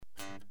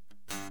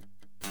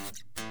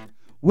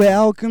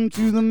Welcome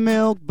to the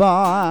milk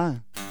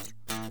bar.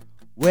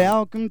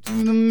 Welcome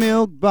to the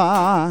milk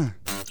bar.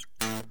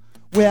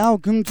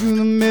 Welcome to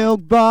the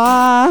milk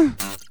bar.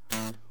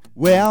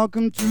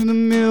 Welcome to the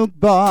milk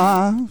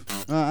bar.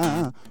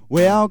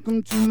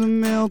 Welcome to the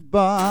milk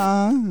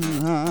bar.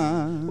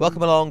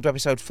 Welcome along to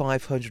episode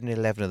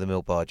 511 of the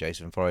Milk Bar.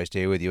 Jason Forrest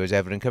here with you as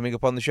ever. And coming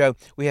up on the show,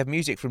 we have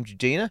music from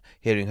Gedina,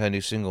 hearing her new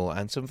single,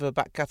 and some of her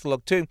back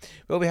catalogue too.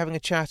 We'll be having a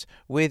chat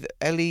with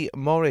Ellie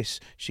Morris.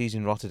 She's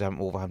in Rotterdam,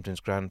 Wolverhampton's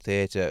Grand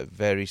Theatre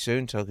very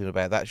soon, talking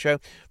about that show.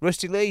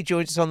 Rustie Lee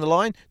joins us on the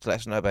line to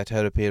let us know about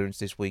her appearance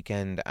this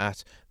weekend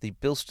at the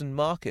Bilston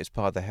Market as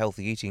part of the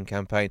Healthy Eating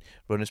campaign,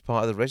 run as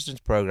part of the residence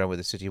programme with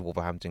the City of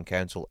Wolverhampton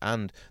Council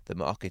and the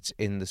markets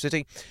in the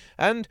city.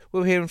 And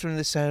we're hearing from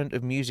the Sound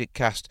of Music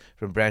cast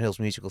from Brownhills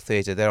Musical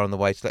Theatre. They're on the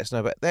way to let us know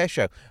about their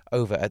show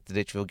over at the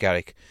Ditchville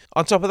Garrick.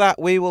 On top of that,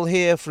 we will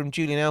hear from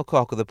Julian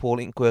Elcock of the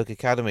Pauline Quirk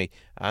Accademy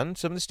and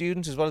some of the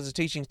students as well as the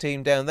teaching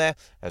team down there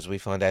as we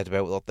find out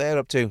about what they're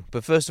up to.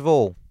 But first of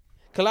all,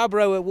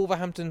 Collabro at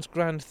Wolverhampton's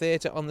Grand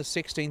Theatre on the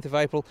 16th of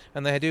April,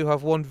 and they do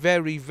have one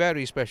very,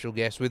 very special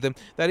guest with them.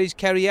 That is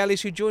Kerry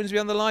Ellis, who joins me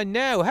on the line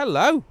now.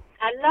 Hello.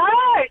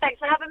 Hello, thanks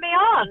for having me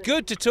on.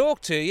 Good to talk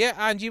to you,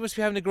 and you must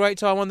be having a great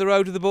time on the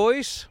road with the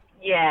boys.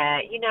 Yeah,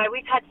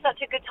 we've had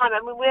such a good time.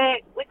 I mean, we're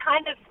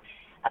kind of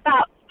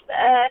about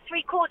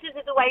 3/4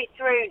 of the way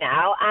through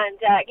now, and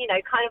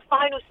kind of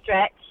final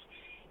stretch,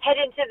 head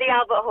into the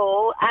Albert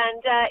Hall,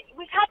 and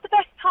we've had the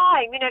best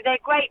time. They're a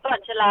great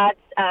bunch of lads.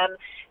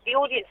 The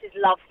audiences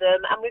love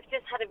them, and we've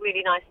just had a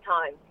really nice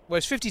time. Well,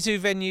 it's 52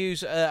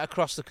 venues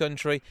across the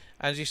country,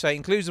 as you say,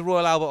 includes the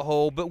Royal Albert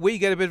Hall, but we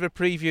get a bit of a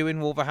preview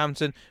in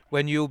Wolverhampton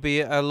when you'll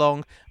be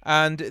along,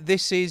 and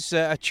this is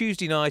a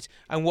Tuesday night,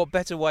 and what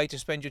better way to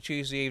spend your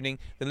Tuesday evening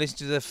than listen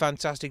to the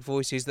fantastic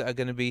voices that are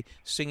going to be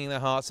singing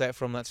their hearts out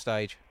from that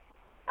stage.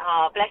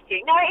 Oh, bless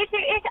you. No, I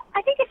think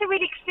it's a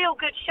really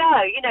feel-good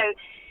show,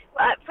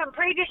 from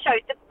previous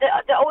shows,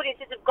 the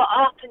audiences have got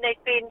up and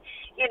they've been,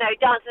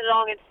 dancing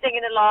along and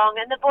singing along,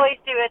 and the boys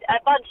do a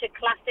bunch of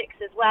classics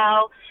as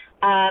well,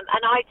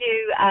 and I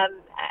do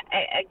an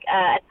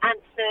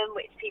anthem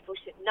which people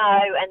should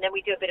know, and then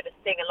we do a bit of a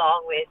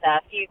sing-along with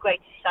a few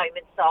Greatest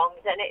Showman songs,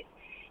 and it's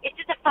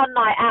just a fun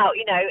night out.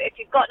 If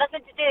you've got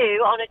nothing to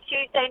do on a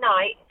Tuesday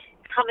night,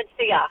 come and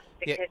see us,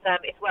 because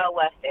it's well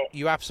worth it.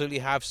 You absolutely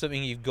have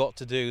something you've got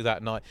to do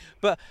that night.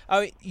 But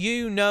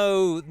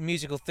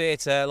musical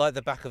theatre like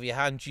the back of your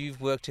hand. You've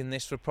worked in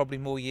this for probably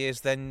more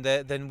years than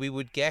we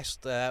would guess,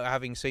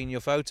 having seen your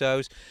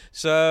photos.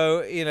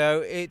 So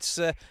it's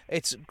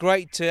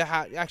great to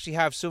actually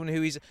have someone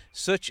who is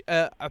such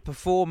a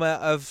performer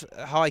of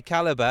high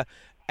calibre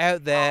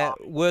out there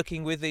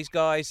working with these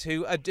guys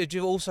who have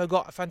also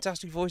got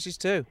fantastic voices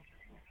too.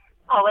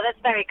 Oh, well, that's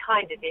very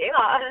kind of you.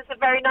 That's a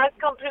very nice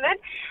compliment.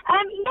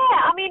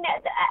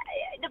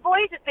 The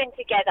boys have been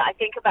together, I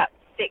think, about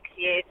 6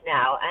 years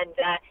now. And,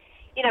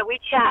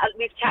 we've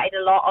chatted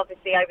a lot,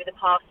 obviously, over the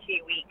past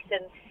few weeks.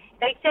 And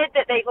they said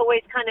that they've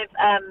always kind of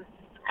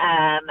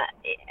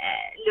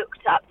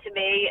looked up to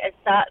me as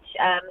such.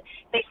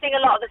 They sing a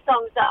lot of the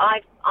songs that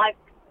I've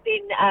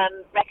been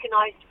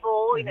recognised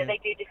for. Mm-hmm. They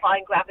do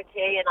Defying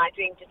Gravity and I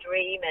Dream to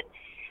Dream. And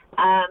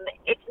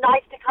it's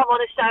nice to come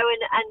on a show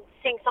and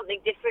sing something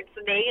different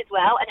for me as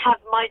well, and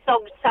have my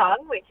song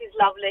sung, which is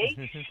lovely.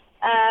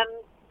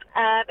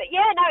 But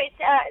yeah, no,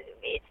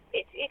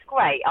 it's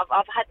great.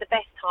 I've had the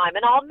best time,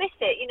 and I'll miss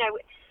it.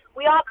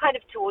 We are kind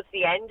of towards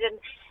the end, and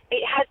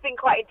it has been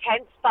quite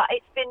intense. But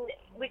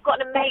we've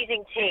got an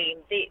amazing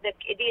team. The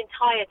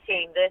entire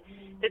team,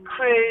 the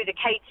crew, the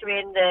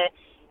catering, the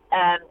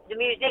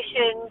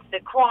musicians, the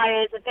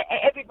choirs.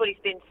 Everybody's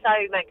been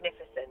so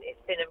magnificent.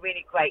 It's been a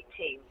really great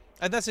team.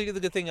 And that's the other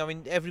good thing. I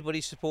mean,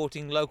 everybody's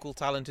supporting local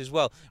talent as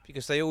well,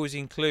 because they always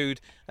include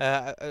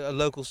a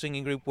local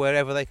singing group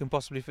wherever they can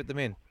possibly fit them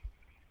in.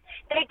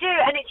 They do,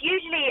 and it's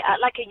usually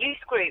like a youth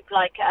group,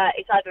 like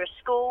it's either a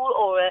school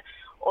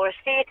or a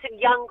theatre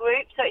young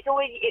group. So it's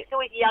always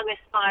young,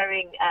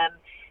 aspiring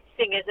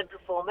singers and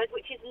performers,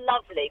 which is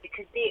lovely,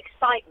 because the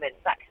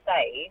excitement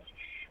backstage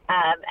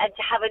and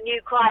to have a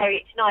new choir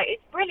each night is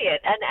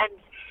brilliant. And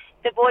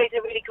the boys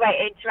are really great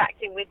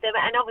interacting with them,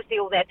 and obviously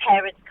all their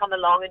parents come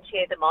along and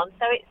cheer them on,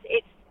 so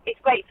it's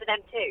great for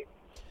them too.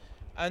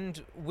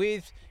 And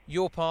with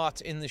your part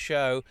in the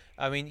show,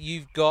 I mean,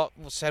 you've got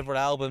several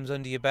albums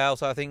under your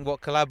belt. I think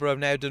Collabro have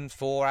now done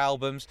 4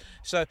 albums.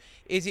 So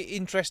is it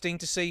interesting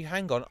to see,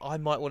 hang on, I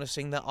might want to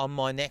sing that on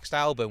my next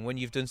album when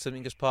you've done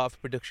something as part of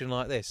a production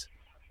like this?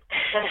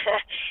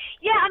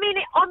 Yeah, I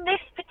mean, on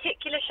this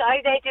particular show,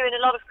 they're doing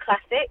a lot of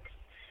classics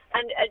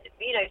and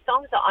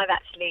songs that I've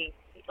actually,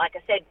 like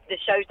I said, the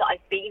shows that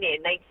I've been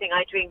in, they sing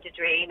I Dream to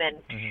Dream,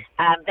 and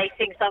they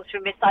sing songs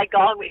from Miss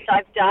Saigon, which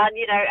I've done,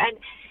 and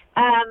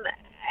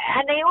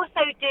they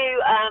also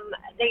do a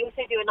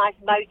nice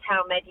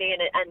Motown medley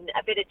and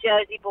a bit of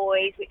Jersey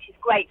Boys, which is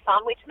great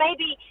fun, which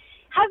maybe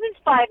has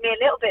inspired me a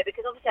little bit,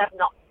 because obviously I've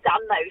not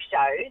done those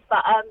shows,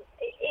 but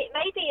it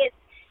might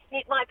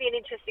be an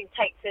interesting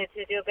take to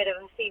do a bit of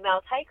a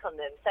female take on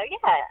them. So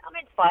yeah, I'm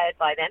inspired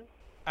by them.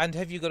 And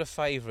have you got a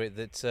favourite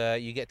that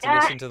you get to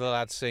listen to the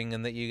lads sing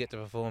and that you get to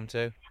perform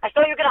to? I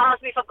thought you were going to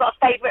ask me if I've got a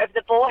favourite of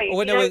the boys.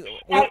 Oh, no,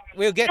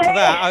 we'll get to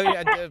that.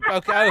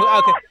 Okay.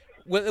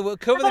 We'll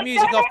cover the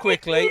music off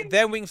quickly,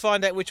 then we can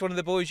find out which one of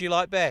the boys you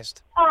like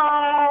best.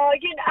 Oh,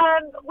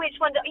 which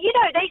one?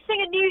 They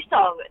sing a new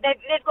song.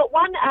 They've got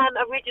one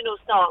original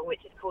song,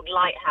 which is called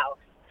Lighthouse,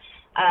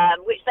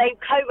 which they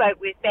co-wrote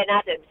with Ben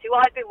Adams, who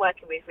I've been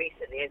working with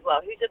recently as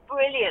well, who's a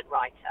brilliant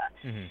writer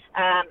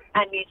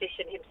and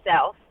musician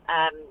himself.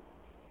 And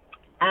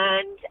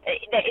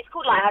it's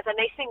called Lighthouse, and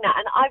they sing that,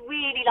 and I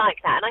really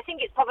like that. And I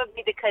think it's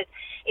probably because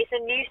it's a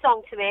new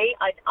song to me.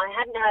 I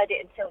hadn't heard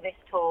it until this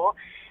tour,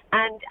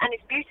 and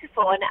it's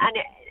beautiful, and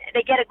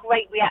they get a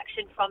great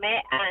reaction from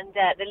it, and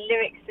the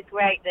lyrics are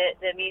great,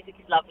 the music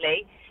is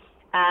lovely.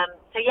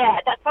 So yeah,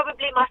 that's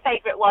probably my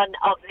favourite one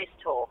of this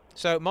tour.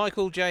 So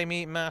Michael,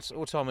 Jamie, Matt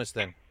or Thomas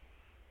then?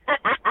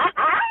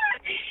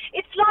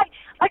 It's like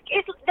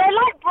they're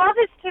like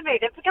brothers to me.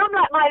 They've become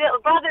like my little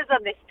brothers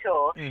on this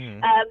tour.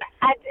 And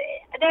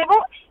they're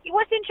all.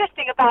 What's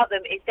interesting about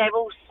them is they're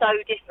all so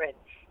different.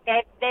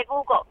 They've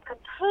all got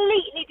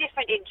completely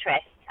different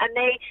interests, and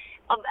they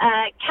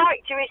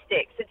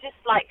characteristics are just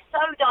like so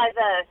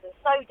diverse and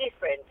so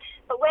different.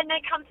 But when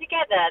they come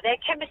together, their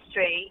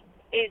chemistry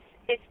is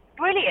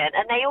brilliant,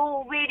 and they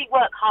all really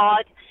work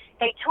hard.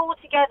 They tour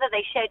together.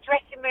 They share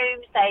dressing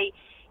rooms. They've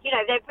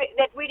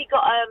really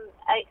got a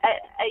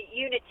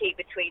unity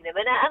between them,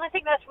 and I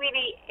think that's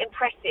really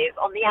impressive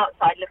on the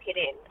outside looking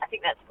in. I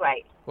think that's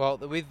great. Well,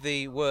 with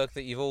the work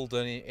that you've all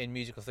done in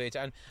musical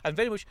theatre and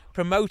very much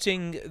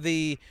promoting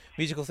the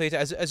musical theatre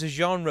as a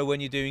genre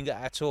when you're doing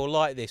a tour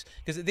like this,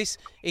 because it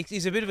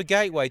is a bit of a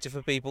gateway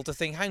for people to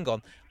think, hang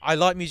on, I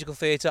like musical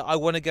theatre, I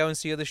want to go and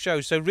see other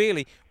shows. So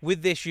really,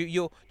 with this,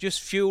 you're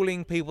just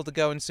fueling people to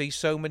go and see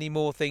so many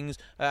more things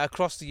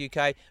across the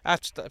UK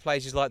at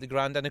places like the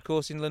Grand and, of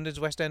course, in London's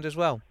West End as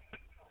well.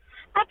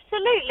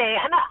 Absolutely,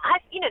 and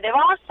there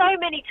are so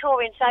many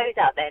touring shows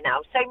out there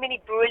now, so many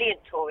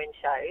brilliant touring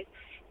shows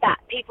that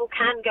people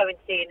can go and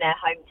see in their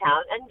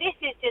hometown, and this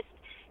is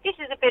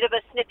a bit of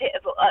a snippet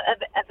of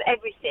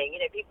everything.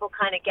 People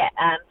kind of get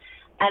a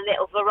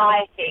little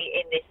variety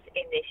in this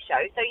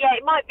show. So yeah,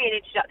 it might be an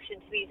introduction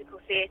to musical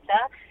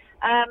theatre,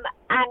 and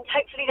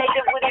hopefully they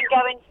will then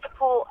go and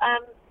support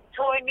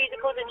touring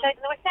musicals and shows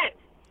in the West End.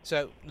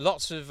 So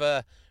lots of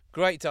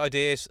great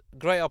ideas,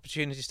 great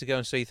opportunities to go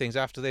and see things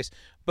after this.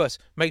 But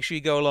make sure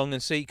you go along and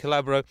see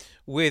Collabro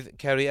with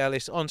Kerry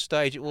Ellis on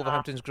stage at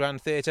Wolverhampton's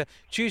Grand Theatre,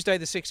 Tuesday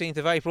the 16th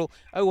of April,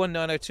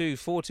 01902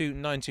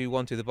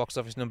 429212, the box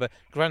office number,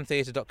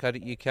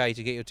 grandtheatre.co.uk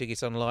to get your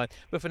tickets online.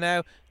 But for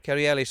now,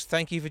 Kerry Ellis,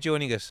 thank you for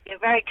joining us. You're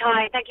very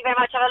kind. Thank you very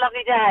much. Have a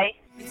lovely day.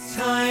 It's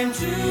time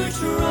to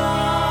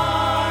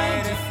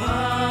try defying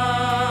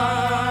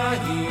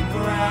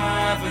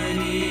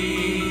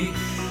gravity.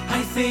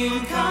 I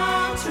think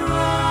I'll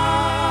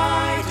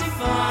try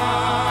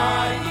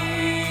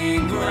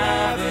defying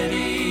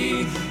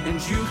gravity,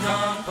 and you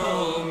can't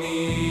pull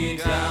me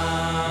down.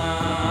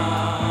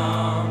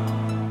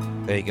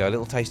 There you go, a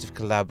little taste of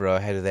Collabro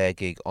ahead of their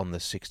gig on the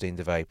 16th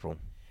of April.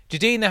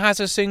 Gedina has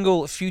her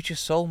single Future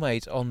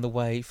Soulmate on the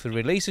way for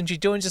release, and she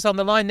joins us on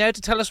the line now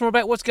to tell us more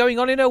about what's going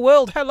on in her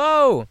world.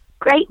 Hello!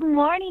 Great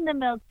morning, the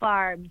Milk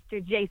Bar,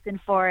 Mr. Jason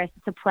Forrest.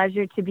 It's a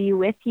pleasure to be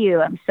with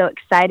you. I'm so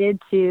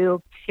excited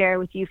to share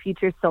with you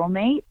Future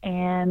Soulmate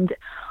and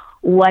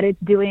what it's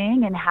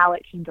doing and how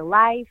it came to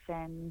life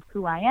and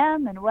who I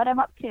am and what I'm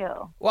up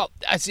to. Well,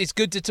 it's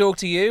good to talk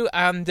to you,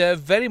 and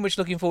very much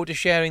looking forward to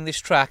sharing this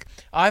track.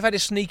 I've had a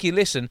sneaky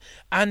listen,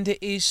 and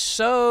it is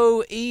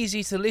so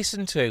easy to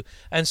listen to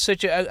and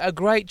such a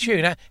great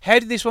tune. How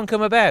did this one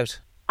come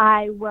about?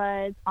 I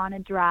was on a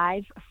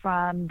drive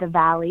from the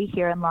Valley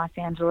here in Los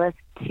Angeles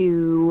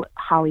to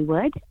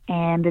Hollywood,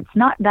 and it's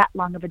not that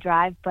long of a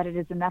drive, but it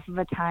is enough of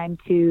a time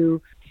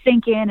to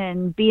sink in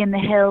and be in the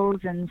hills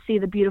and see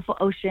the beautiful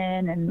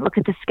ocean and look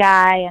at the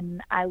sky.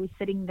 And I was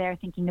sitting there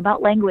thinking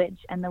about language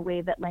and the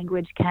way that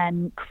language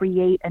can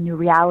create a new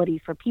reality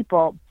for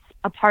people.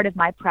 A part of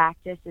my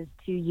practice is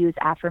to use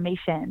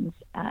affirmations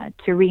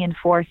to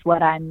reinforce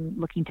what I'm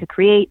looking to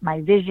create,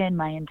 my vision,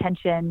 my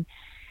intention.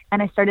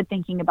 And I started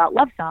thinking about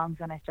love songs,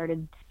 and I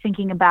started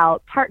thinking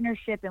about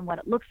partnership and what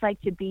it looks like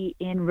to be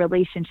in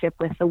relationship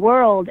with the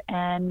world.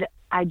 And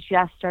I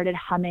just started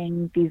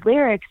humming these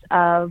lyrics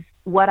of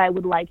what I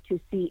would like to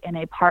see in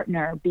a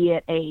partner, be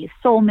it a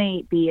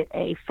soulmate, be it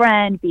a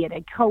friend, be it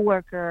a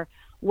coworker.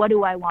 What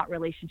do I want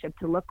relationship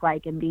to look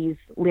like? And these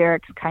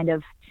lyrics kind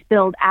of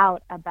spilled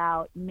out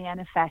about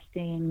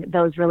manifesting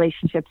those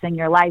relationships in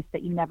your life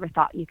that you never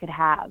thought you could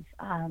have.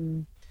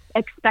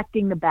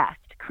 Expecting the best,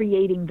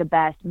 creating the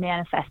best,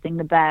 manifesting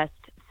the best,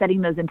 setting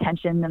those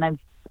intentions. And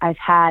I've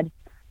had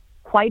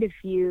quite a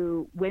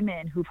few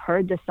women who've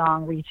heard the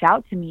song reach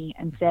out to me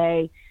and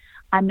say,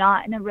 I'm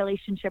not in a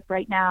relationship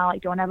right now. I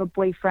don't have a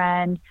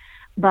boyfriend,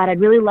 but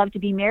I'd really love to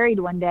be married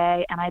one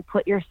day. And I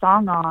put your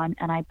song on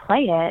and I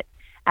play it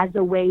as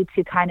a way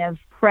to kind of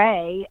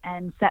pray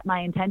and set my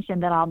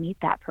intention that I'll meet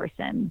that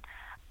person.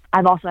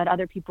 I've also had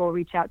other people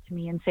reach out to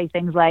me and say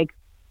things like,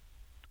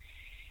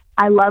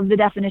 I love the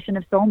definition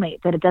of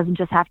soulmate, that it doesn't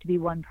just have to be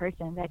one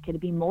person, that it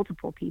could be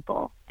multiple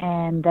people,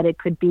 and that it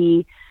could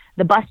be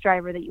the bus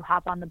driver that you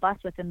hop on the bus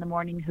with in the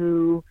morning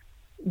who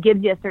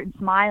gives you a certain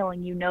smile,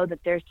 and you know that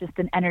there's just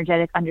an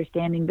energetic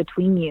understanding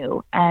between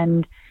you.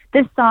 And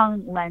this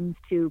song lends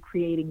to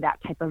creating that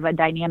type of a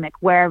dynamic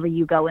wherever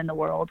you go in the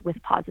world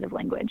with positive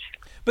language.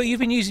 But you've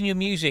been using your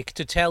music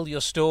to tell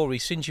your story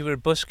since you were a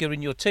busker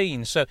in your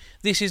teens, so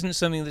this isn't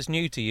something that's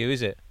new to you,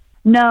 is it?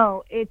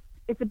 No,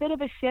 it's a bit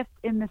of a shift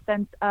in the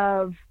sense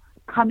of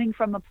coming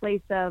from a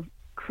place of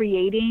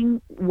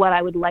creating what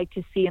I would like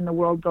to see in the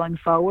world going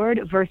forward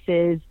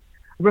versus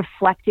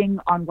reflecting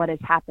on what has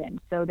happened.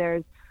 So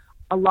there's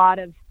a lot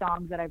of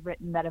songs that I've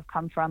written that have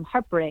come from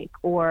heartbreak,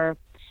 or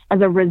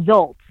as a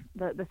result,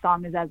 the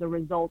song is as a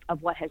result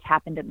of what has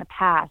happened in the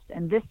past.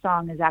 And this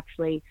song is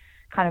actually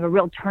kind of a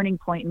real turning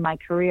point in my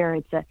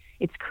career.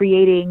 It's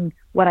creating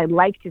what I'd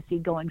like to see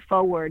going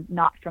forward,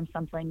 not from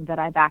something that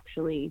I've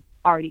actually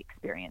already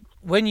experienced.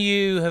 When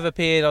you have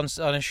appeared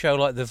on a show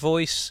like The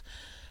Voice,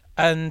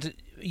 and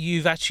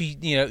you've actually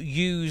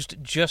used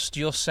just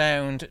your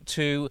sound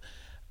to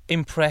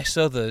impress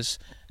others,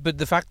 but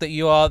the fact that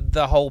you are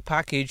the whole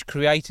package,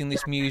 creating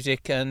this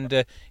music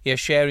and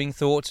sharing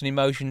thoughts and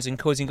emotions and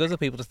causing other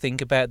people to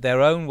think about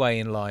their own way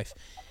in life,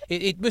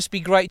 it must be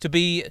great to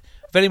be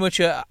very much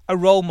a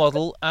role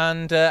model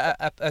and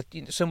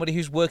somebody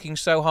who's working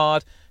so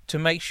hard to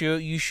make sure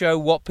you show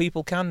what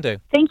people can do.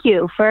 Thank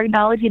you for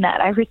acknowledging that.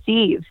 I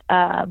receive.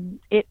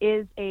 It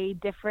is a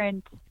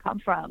different come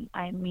from.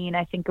 I mean,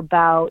 I think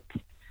about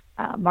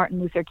Martin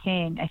Luther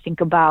King. I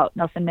think about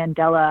Nelson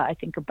Mandela. I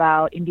think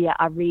about India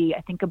Arie.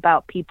 I think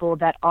about people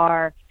that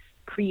are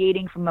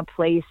creating from a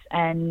place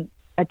and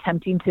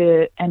attempting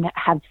to and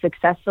have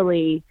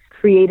successfully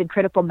created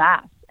critical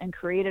mass and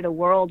created a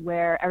world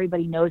where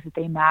everybody knows that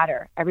they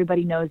matter.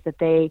 Everybody knows that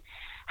they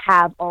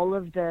have all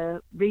of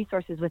the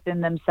resources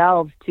within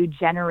themselves to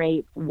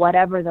generate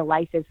whatever the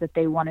life is that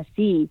they want to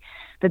see,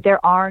 that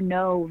there are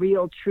no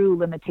real true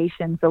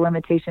limitations. The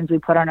limitations we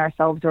put on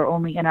ourselves are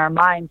only in our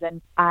minds.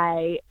 And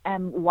I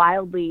am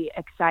wildly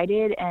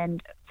excited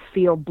and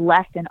feel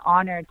blessed and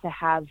honored to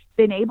have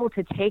been able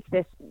to take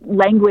this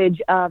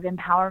language of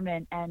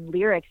empowerment and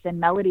lyrics and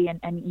melody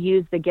and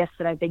use the gifts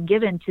that I've been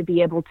given to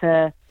be able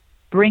to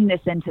bring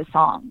this into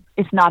song.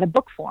 It's not a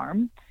book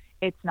form.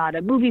 It's not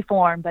a movie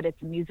form, but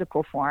it's a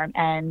musical form.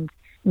 And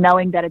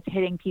knowing that it's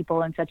hitting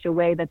people in such a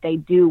way that they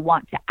do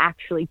want to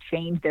actually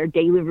change their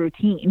daily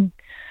routine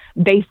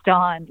based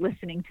on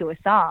listening to a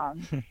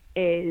song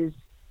is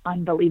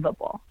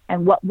unbelievable.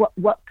 And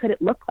what could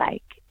it look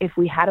like if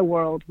we had a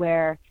world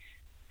where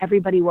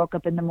everybody woke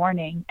up in the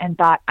morning and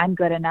thought, I'm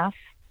good enough,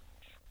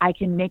 I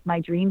can make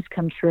my dreams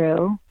come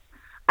true,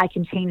 I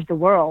can change the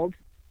world,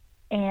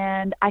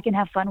 and I can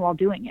have fun while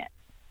doing it?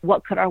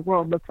 What could our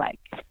world look like?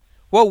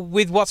 Well,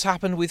 with what's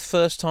happened with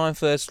First Time,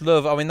 First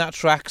Love, I mean, that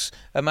track's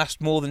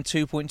amassed more than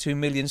 2.2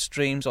 million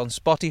streams on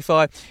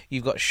Spotify.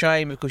 You've got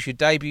Shame, because your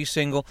debut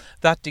single,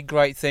 that did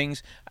great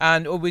things.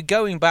 And we're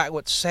going back,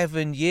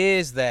 7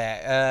 years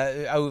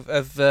there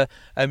of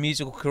a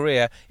musical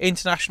career,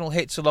 international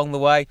hits along the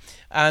way.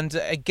 And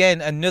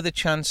again, another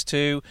chance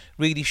to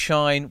really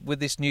shine with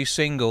this new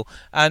single.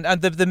 And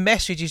the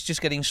message is just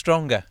getting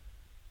stronger.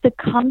 The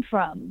come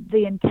from,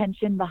 the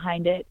intention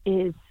behind it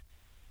is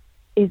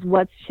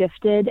what's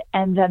shifted,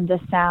 and then the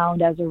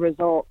sound as a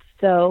result.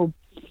 So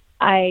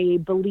I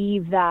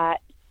believe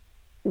that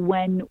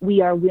when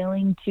we are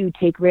willing to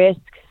take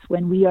risks,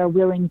 when we are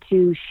willing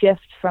to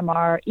shift from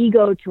our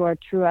ego to our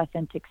true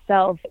authentic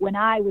self, when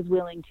I was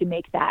willing to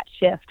make that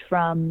shift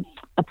from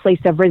a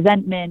place of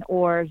resentment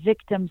or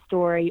victim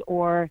story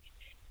or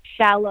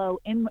shallow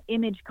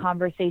image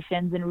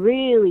conversations and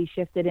really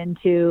shift it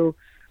into,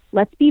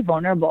 let's be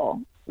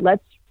vulnerable.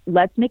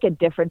 Let's make a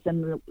difference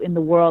in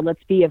the world.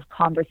 Let's be of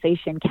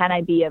conversation. Can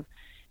I be of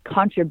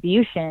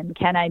contribution?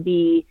 Can I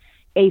be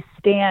a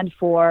stand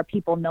for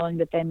people knowing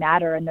that they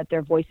matter and that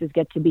their voices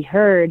get to be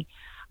heard?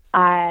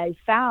 I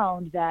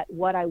found that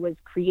what I was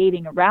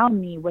creating around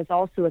me was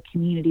also a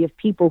community of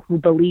people who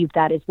believed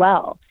that as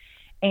well.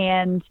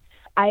 And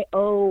I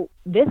owe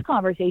this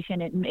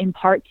conversation in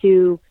part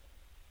to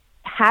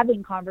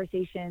having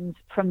conversations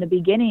from the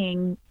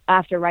beginning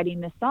after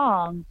writing this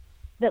song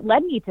that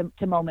led me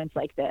to moments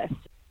like this.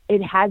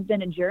 It has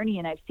been a journey,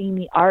 and I've seen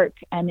the arc,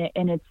 and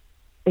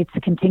it's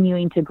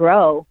continuing to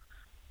grow.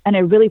 And I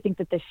really think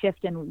that the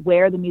shift in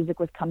where the music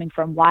was coming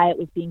from, why it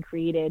was being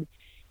created,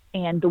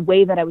 and the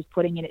way that I was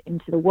putting it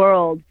into the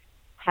world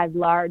has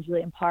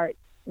largely, in part,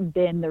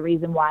 been the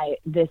reason why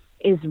this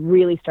is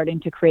really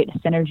starting to create a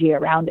synergy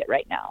around it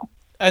right now.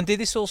 And did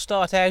this all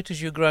start out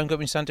as you were growing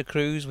up in Santa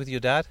Cruz with your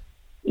dad?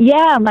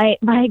 Yeah,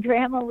 my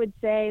grandma would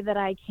say that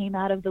I came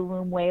out of the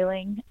womb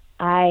wailing.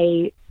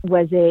 I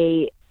was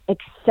a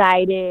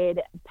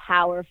excited,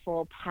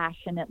 powerful,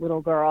 passionate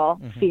little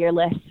girl,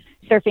 fearless,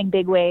 surfing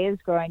big waves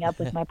growing up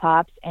with my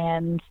pops.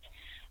 And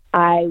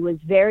I was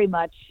very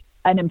much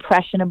an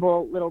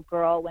impressionable little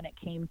girl when it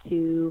came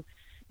to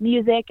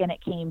music and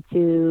it came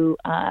to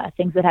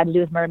things that had to do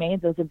with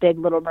mermaids. I was a big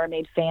Little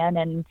Mermaid fan.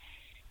 And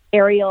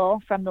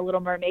Ariel from The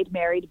Little Mermaid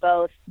married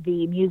both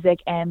the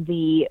music and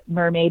the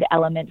mermaid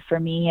element for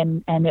me,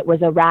 and it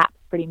was a wrap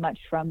pretty much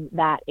from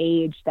that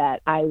age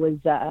that I was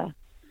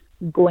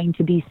going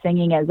to be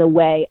singing as a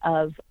way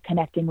of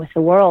connecting with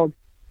the world.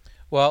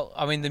 Well,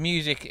 I mean, the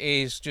music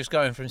is just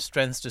going from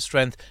strength to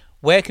strength.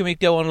 Where can we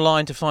go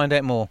online to find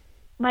out more?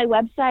 My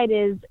website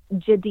is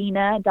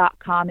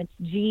Gedina.com. It's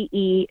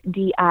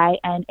Gedina.com.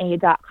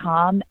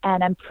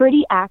 And I'm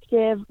pretty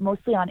active,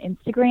 mostly on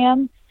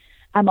Instagram.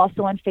 I'm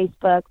also on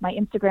Facebook. My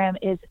Instagram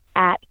is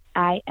at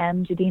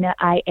 @IamGedina,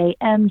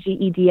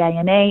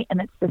 IamGedina,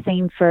 and it's the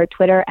same for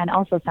Twitter and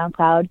also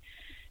SoundCloud.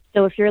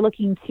 So if you're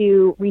looking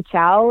to reach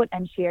out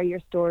and share your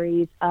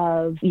stories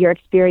of your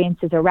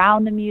experiences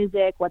around the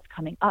music, what's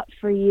coming up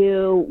for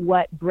you,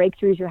 what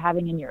breakthroughs you're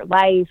having in your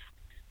life,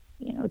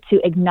 to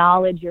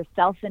acknowledge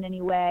yourself in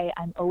any way,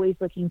 I'm always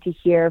looking to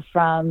hear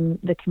from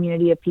the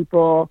community of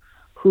people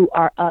who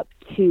are up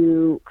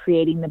to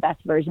creating the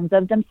best versions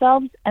of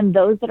themselves, and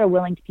those that are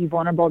willing to be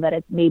vulnerable, that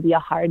it's maybe a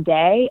hard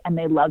day and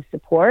they love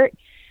support.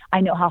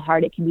 I know how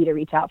hard it can be to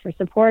reach out for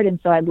support, and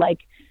so I'd like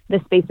the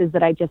spaces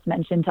that I just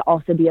mentioned to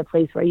also be a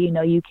place where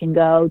you can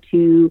go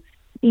to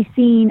be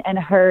seen and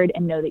heard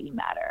and know that you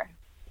matter.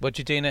 Well,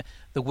 Gedina,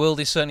 the world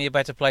is certainly a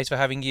better place for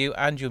having you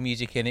and your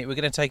music in it. We're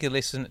going to take a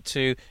listen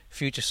to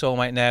Future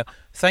Soulmate now.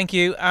 Thank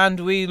you, and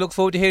we look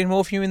forward to hearing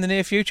more from you in the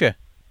near future.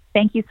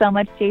 Thank you so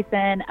much,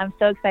 Jason. I'm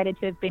so excited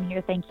to have been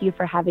here. Thank you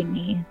for having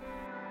me.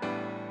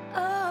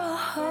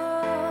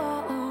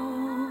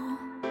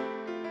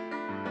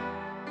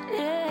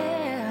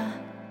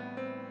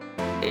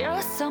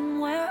 You're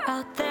somewhere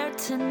out there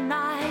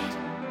tonight.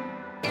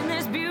 In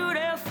this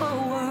beautiful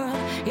world,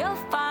 you'll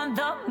find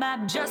the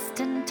map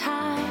just in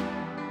time.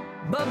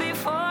 But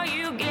before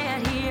you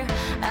get here,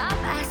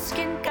 I'm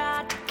asking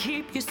God to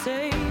keep you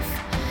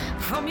safe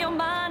from your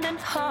mind and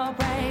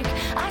heartbreak.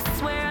 I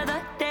swear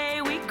the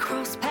day we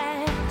cross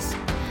paths,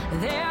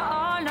 there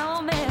are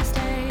no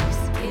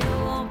mistakes. It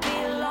won't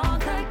be long,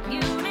 the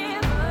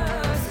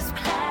universe is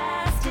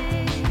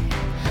plastic.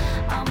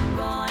 I'm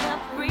gonna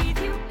breathe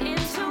you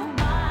into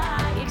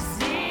my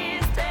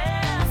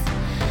existence,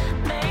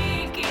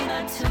 making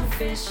the two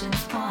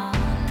visions one.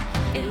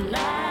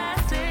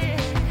 Elastic.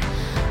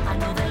 I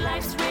know that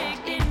life's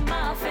rigged in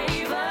my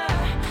favor,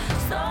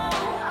 so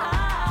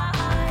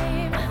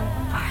I'm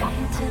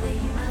praying to the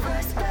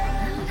universe,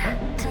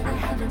 bend to the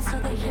heavens so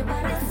they hear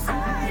what I say.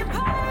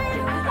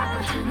 You're an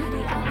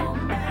opportunity I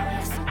won't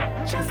miss.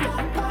 Just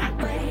don't walk,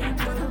 waiting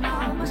for the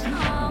moment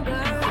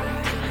longer.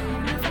 To the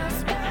universe,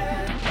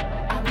 bend.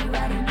 I'll be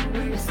riding the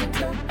waves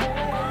until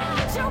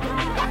then. Jump on,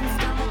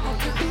 unstoppable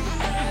to the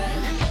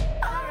end.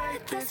 I'll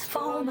write this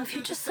for my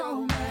future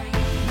soulmate.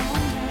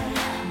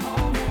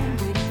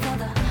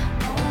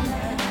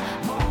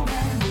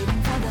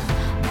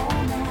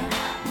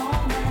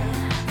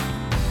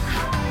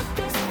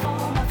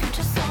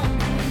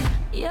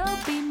 You'll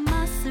be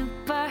my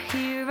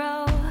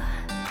superhero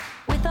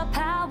with a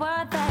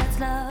power that's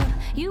love.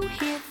 You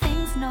hear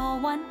things no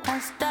one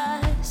else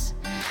does,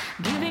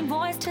 giving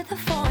voice to the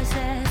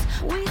voices.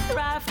 We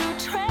thrive through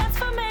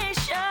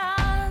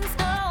transformations,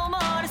 no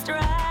more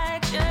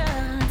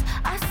distractions.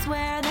 I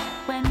swear that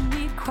when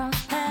we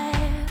cross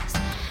paths,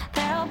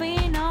 there'll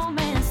be no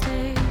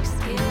mistakes.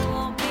 It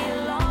won't be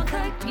long,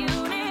 the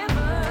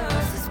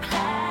universe is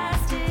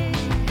plastic.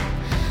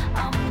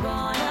 I'm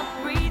gonna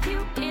breathe you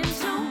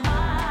into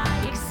my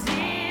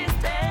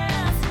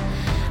existence,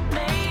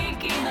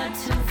 making the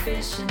two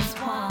visions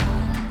one.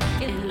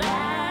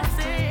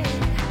 Elastic.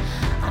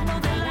 I know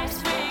that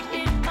life's rigged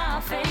in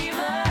my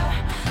favor,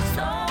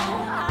 so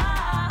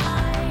I'm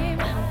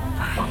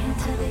praying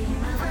to the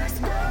universe,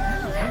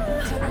 bend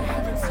to the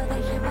heavens so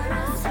they hear what I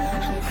say.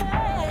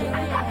 You're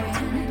an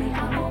opportunity I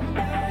won't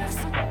miss.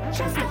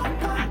 Just don't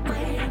walk,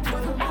 waiting for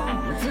the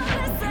moment to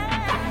listen.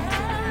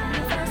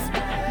 Universe,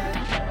 bend.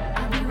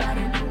 I'll be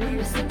riding the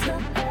waves until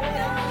then.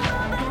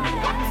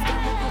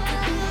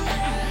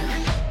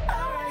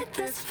 I'll write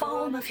this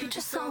for my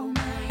future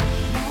soulmate.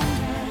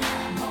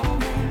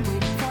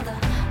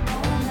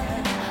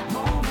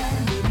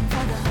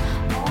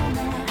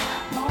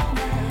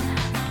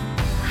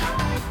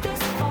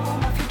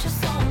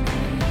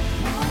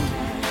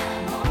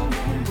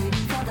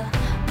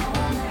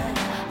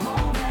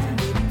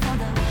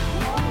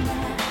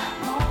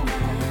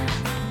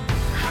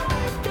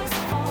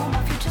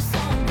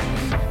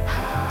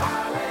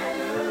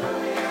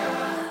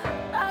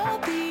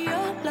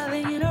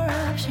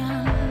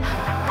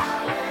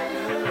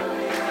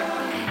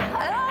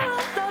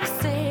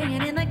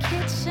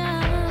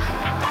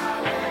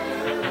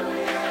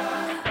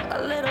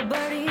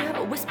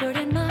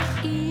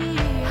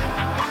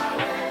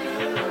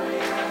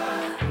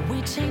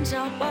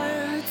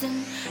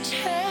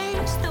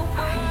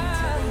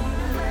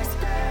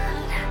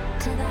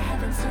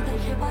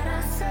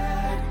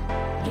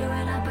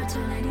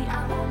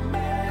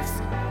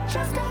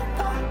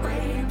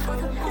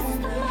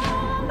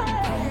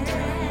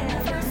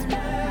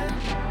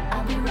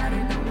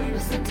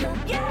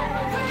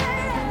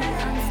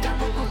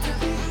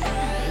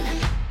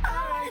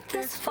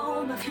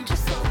 future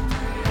soulmate.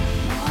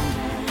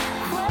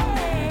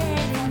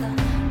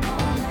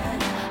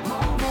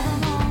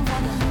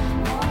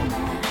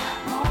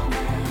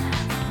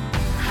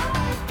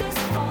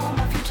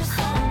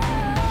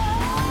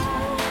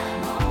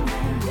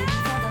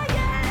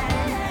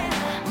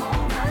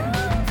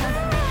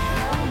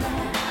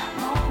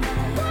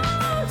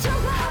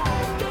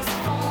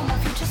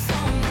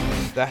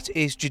 That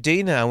is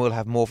Gedina, and we'll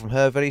have more from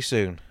her very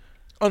soon.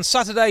 On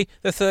Saturday,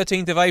 the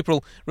 13th of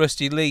April,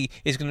 Rustie Lee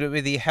is going to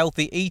be the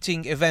healthy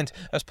eating event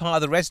as part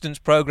of the residents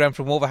programme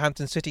from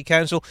Wolverhampton City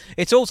Council.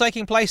 It's all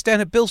taking place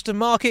down at Bilston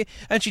Market,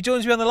 and she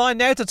joins me on the line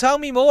now to tell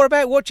me more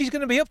about what she's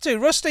going to be up to.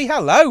 Rustie,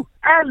 hello.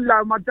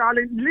 Hello, my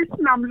darling.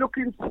 Listen, I'm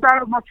looking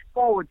so much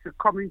forward to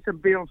coming to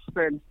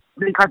Bilston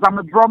because I'm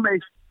a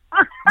Brummish.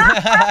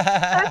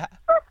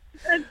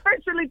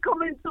 Especially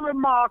coming to a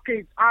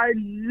market. I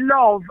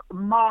love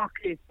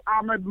markets.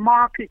 I'm a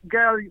market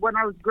girl. When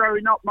I was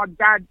growing up, my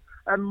dad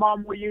and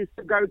mum, we used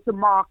to go to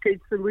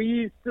markets, and we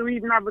used to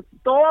even have a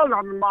stall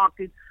on the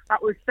market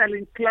that was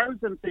selling clothes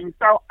and things.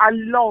 So I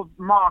love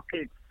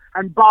markets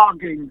and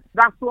bargains.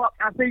 That's what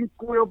I think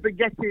we'll be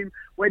getting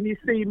when you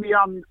see me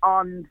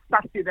on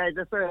Saturday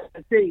the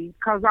 13th,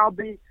 because I'll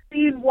be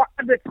seeing what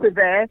products are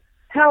there,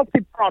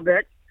 healthy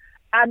products,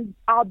 and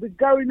I'll be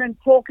going and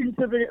talking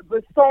to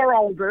the store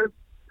holders,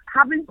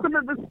 having some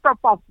of the stuff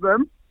off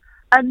them,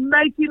 and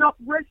making up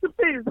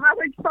recipes. How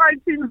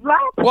exciting is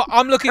that? Well,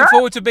 I'm looking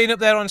forward to being up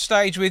there on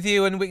stage with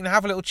you, and we can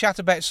have a little chat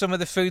about some of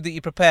the food that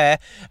you prepare.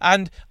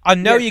 And I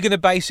know you're going to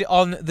base it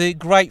on the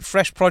great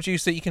fresh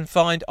produce that you can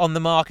find on the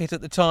market at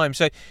the time.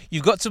 So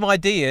you've got some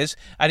ideas,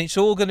 and it's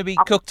all going to be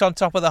cooked on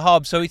top of the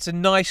hob. So it's a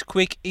nice,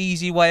 quick,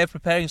 easy way of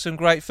preparing some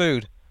great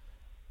food.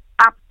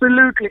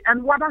 Absolutely.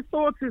 And what I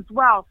thought as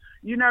well,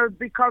 you know,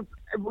 because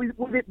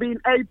with it being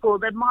April,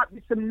 there might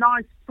be some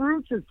nice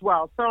fruit as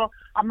well. So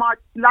I might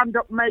land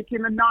up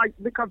making a nice,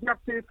 because you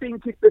have to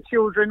think if the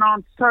children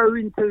aren't so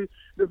into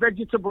the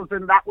vegetables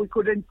and that, we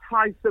could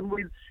entice them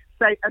with,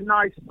 say, a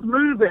nice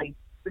smoothie,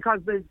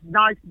 because there's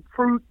nice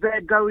fruit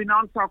there going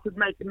on. So I could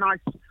make a nice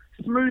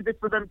smoothie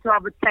for them to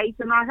have a taste.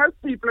 And I hope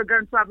people are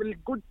going to have a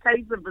good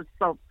taste of the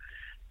stuff.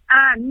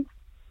 And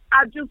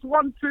I just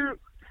want to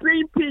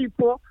see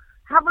people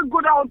have a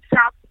good old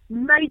chat,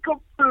 make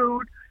up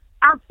food.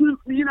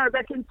 Absolutely, you know,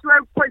 they can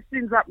throw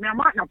questions at me. I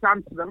might not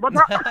answer them, but...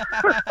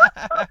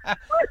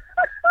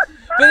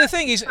 But the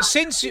thing is,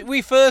 since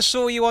we first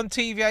saw you on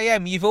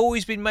TVAM, you've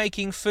always been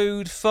making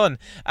food fun,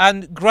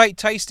 and great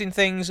tasting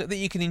things that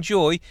you can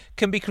enjoy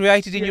can be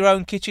created in your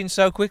own kitchen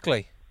so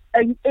quickly.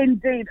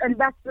 Indeed, and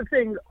that's the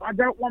thing. I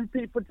don't want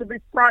people to be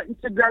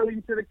frightened to go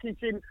into the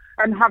kitchen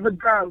and have a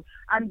go.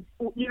 And,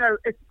 you know,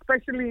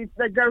 especially if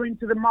they go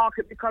into the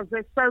market, because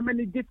there's so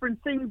many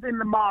different things in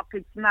the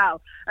markets now.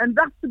 And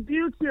that's the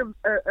beauty of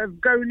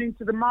going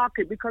into the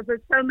market, because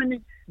there's so many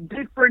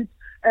different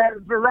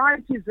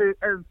varieties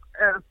of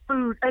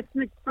food,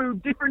 ethnic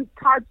food, different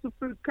types of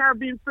food,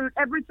 Caribbean food,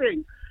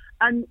 everything.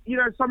 And, you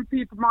know, some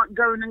people might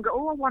go in and go,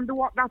 oh, I wonder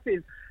what that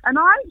is. And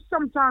I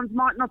sometimes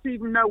might not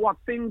even know what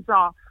things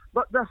are.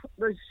 But the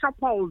shop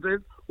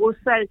holders will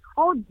say,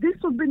 oh, this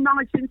would be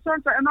nice in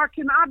so-and-so, and I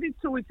can add it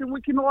to it and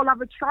we can all have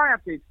a try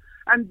at it.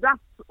 And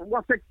that's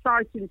what's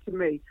exciting to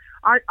me.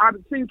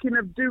 I'm thinking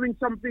of doing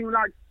something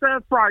like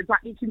stir-fries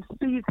that you can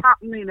see is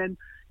happening, and,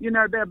 you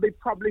know, there'll be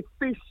probably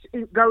fish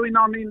going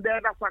on in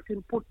there that I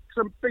can put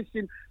some fish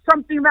in.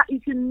 Something that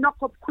you can knock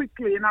up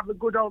quickly and have a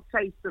good old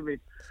taste of it.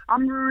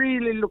 I'm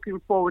really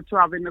looking forward to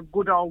having a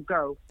good old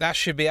go. That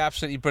should be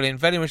absolutely brilliant.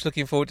 Very much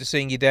looking forward to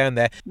seeing you down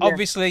there. Yeah.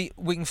 Obviously,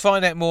 we can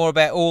find out more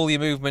about all your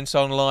movements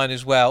online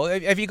as well.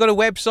 Have you got a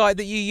website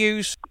that you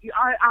use?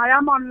 I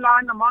am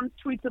online. I'm on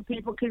Twitter.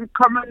 People can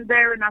comment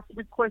there and ask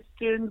me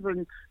questions,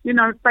 and, you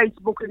know,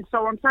 Facebook and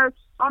so on. So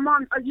I'm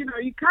on, you know,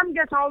 you can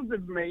get hold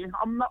of me.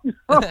 I'm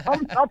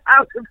not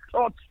out of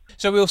touch.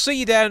 So we'll see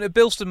you down at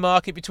Bilston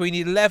Market between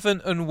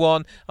 11 and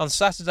 1 on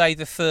Saturday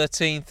the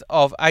 13th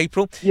of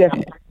April. Yes.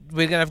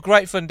 We're going to have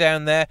great fun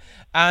down there,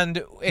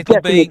 and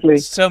it'll be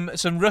some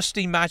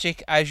Rustie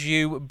magic as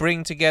you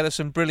bring together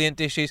some brilliant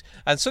dishes.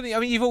 And something, I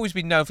mean, you've always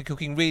been known for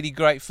cooking really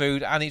great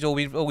food, and it's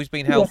always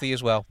been healthy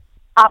as well.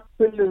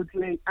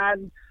 Absolutely.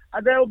 And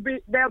they'll be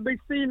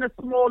seeing a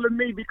smaller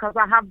me, because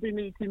I have been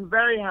eating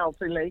very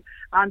healthily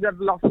and have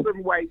lost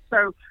some weight.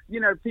 So, you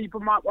know,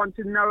 people might want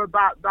to know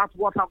about that,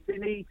 what I've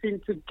been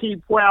eating to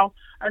keep well.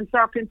 And so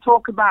I can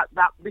talk about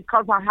that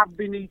because I have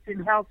been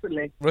eating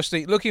healthily.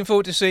 Rustie, looking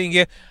forward to seeing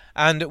you,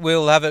 and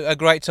we'll have a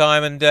great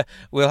time, and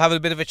we'll have a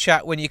bit of a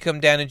chat when you come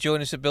down and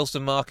join us at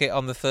Bilston Market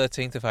on the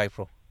 13th of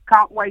April.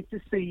 Can't wait to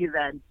see you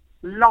then.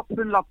 Lots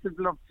and lots of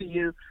love to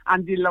you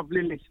and your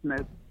lovely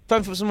listeners.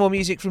 Time for some more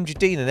music from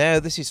Gedina now.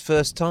 This is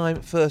First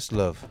Time, First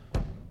Love.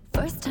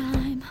 First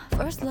time,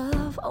 first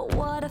love, oh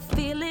what a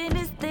feeling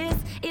is this.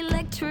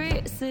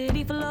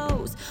 Electricity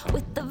flows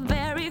with the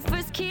very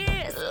first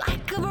kiss,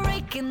 like a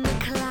break in the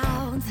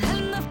clouds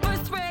and the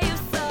first ray of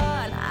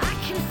sun. I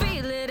can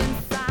feel it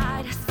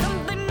inside,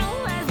 something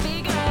new has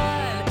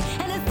begun,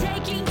 and it's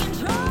taking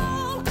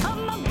control of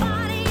my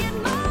body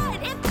and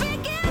mind. It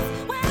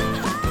begins when I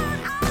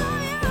heard I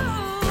love you.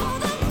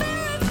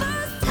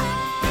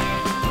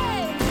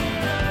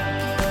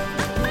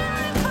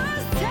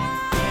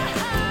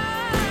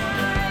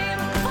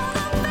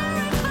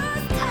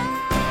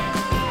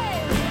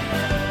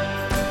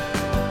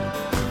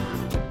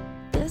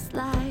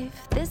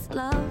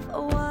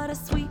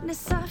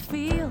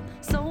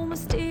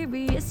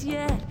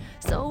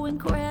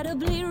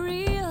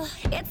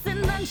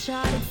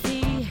 uncharted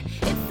sea.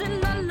 It's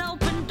an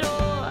unopened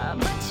door,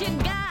 but you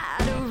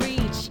gotta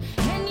reach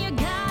and you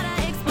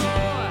gotta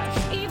explore.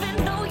 Even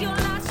though you're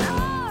not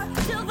sure,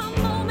 till the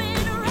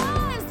moment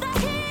arrives that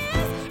he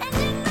is, and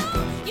you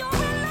know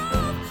you're in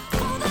love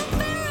for the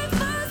very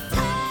first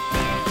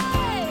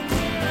time.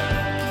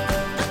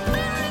 The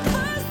very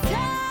first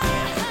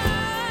time.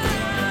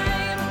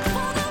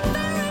 For the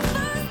very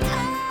first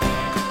time.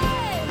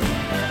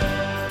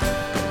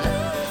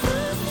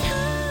 Lose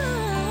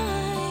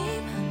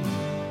time.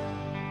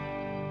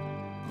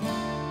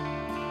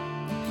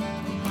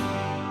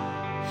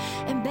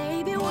 And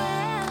baby,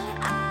 when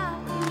I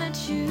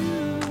met you,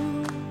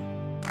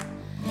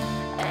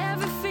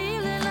 every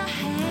feeling I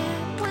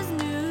had was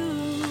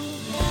new.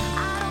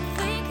 I don't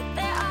think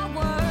there are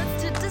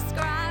words to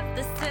describe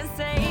the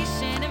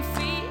sensation and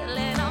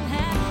feeling I'm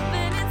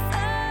having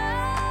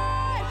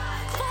inside.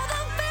 For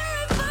the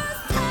very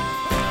first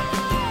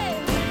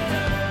time.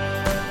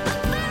 The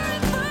very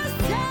first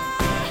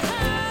time. The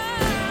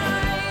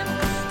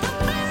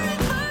very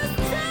first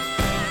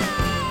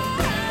time.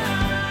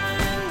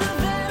 The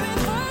very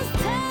first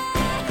time.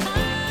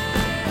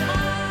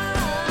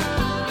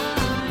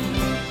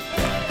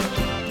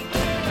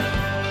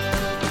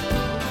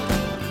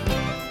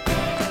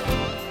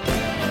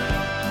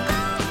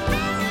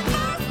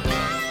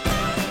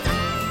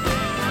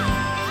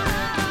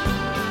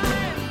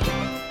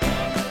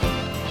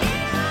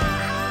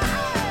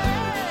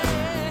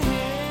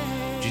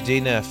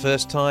 Gedina,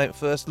 first time,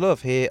 first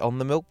love here on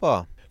the Milk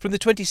Bar. From the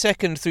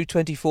 22nd through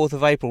 24th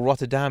of April,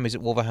 Rotterdam is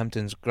at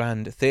Wolverhampton's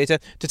Grand Theatre.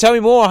 To tell me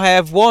more, I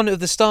have one of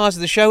the stars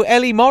of the show,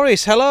 Ellie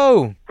Morris.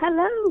 Hello.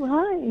 Hello,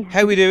 hi.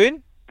 How are we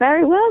doing?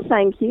 Very well,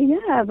 thank you.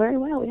 Yeah, very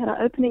well. We had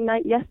our opening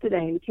night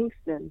yesterday in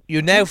Kingston.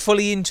 You're now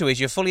fully into it.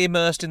 You're fully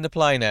immersed in the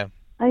play now.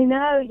 I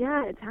know,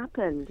 yeah, it's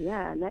happened.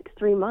 Yeah, next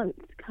 3 months.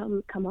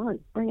 Come on,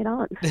 bring it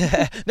on.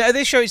 Now,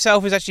 this show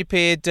itself has actually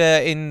appeared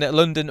in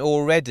London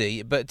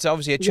already, but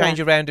obviously a change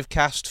around of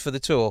cast for the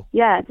tour.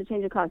 Yeah, it's a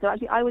change of cast. So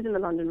actually, I was in the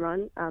London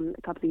run a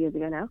couple of years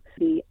ago now.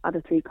 The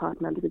other 3 cast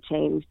members have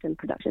changed and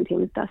production team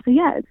and stuff. So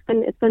yeah, it's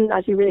been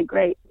actually really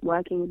great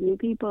working with new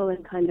people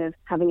and kind of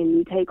having a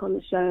new take on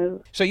the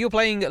show. So you're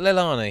playing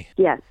Lelani.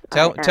 Yes.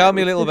 Tell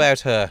me a little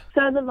about her.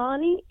 So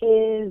Lelani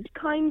is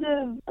kind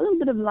of a little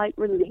bit of light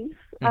relief.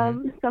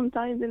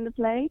 Sometimes in the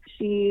play.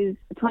 She's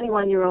a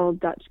 21-year-old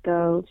Dutch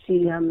girl.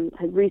 She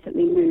has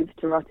recently moved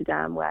to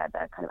Rotterdam where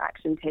the kind of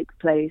action takes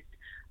place.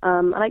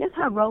 And I guess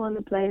her role in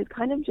the play is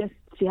kind of just,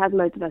 she has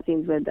most of her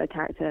scenes with a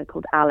character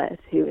called Alice,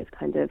 who is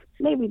kind of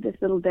maybe this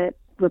little bit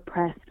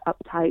repressed,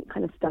 uptight,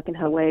 kind of stuck in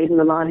her ways. And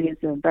Lelani is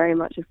very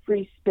much a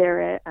free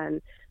spirit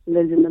and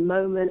lives in the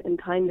moment and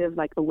kind of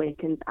like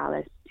awakens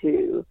Alice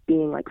to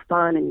being like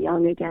fun and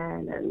young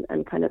again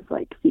and kind of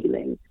like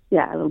feeling,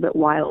 a little bit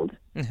wild.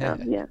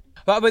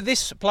 But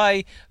this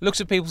play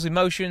looks at people's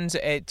emotions.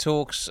 It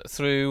talks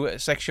through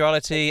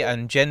sexuality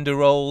and gender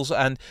roles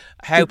and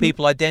how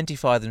people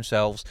identify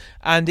themselves.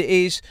 And it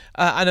is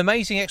an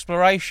amazing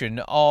exploration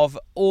of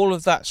all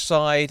of that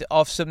side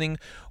of something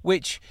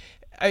which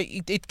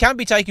it can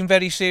be taken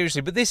very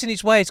seriously. But this, in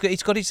its way,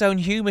 it's got its own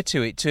humour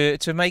to it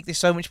to make this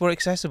so much more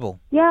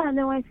accessible. Yeah,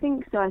 no, I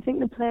think so. I think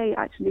the play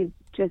actually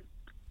just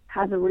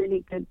has a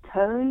really good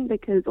tone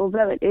because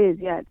although it is,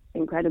 it's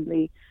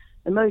incredibly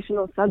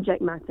emotional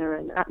subject matter,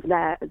 and that's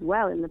there as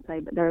well in the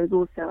play, but there is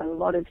also a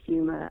lot of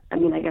humour. I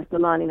mean, I guess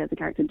Lelani has a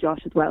character,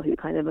 Josh, as well, who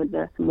kind of are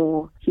the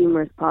more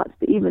humorous parts,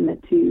 but even the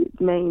 2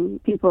 main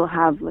people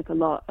have like a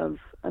lot of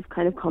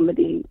kind of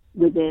comedy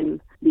within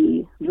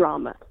the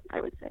drama, I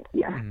would say.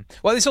 Yeah.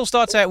 Well, this all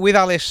starts out with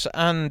Alice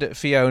and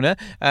Fiona,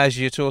 as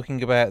you're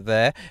talking about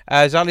there,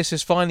 as Alice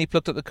has finally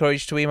plucked up the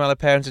courage to email her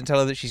parents and tell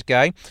her that she's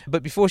gay.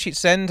 But before she'd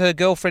send, her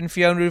girlfriend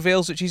Fiona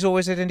reveals that she's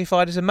always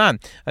identified as a man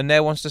and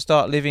now wants to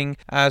start living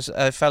as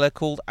a fella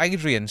called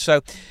Adrian. So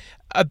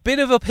a bit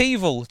of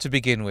upheaval to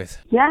begin with.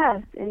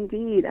 Yes,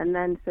 indeed. And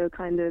then so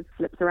kind of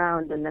flips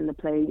around, and then the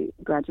play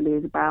gradually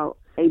is about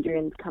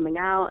Adrian's coming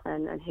out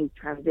and his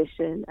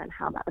transition and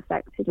how that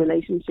affects his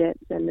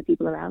relationships and the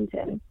people around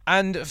him.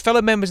 And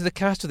fellow members of the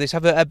cast of this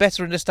have a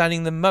better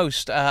understanding than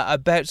most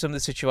about some of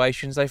the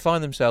situations they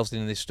find themselves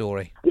in this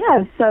story.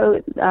 Yeah,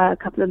 so a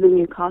couple of the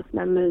new cast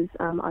members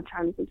are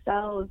trans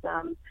themselves.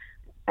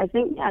 I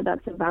think,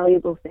 that's a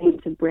valuable thing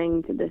to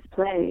bring to this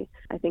play.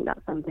 I think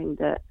that's something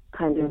that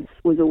kind of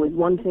was always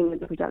wanting with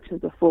the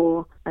productions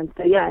before. And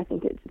so, I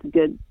think it's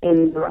good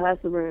in the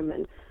rehearsal room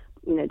and,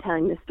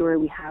 telling the story,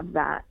 we have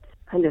that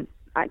kind of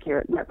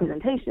accurate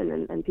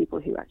representation and people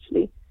who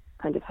actually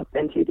kind of have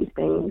been through these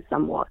things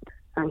somewhat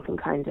and can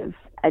kind of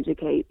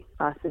educate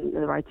us and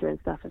the writer and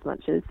stuff as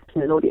much as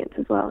the audience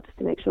as well, just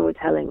to make sure we're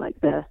telling like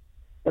the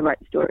right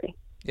story.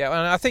 Yeah,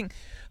 and I think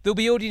there'll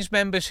be audience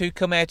members who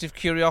come out of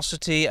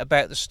curiosity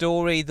about the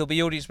story. There'll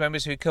be audience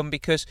members who come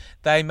because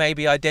they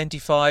maybe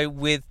identify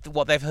with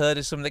what they've heard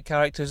of some of the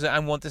characters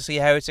and want to see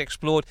how it's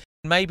explored.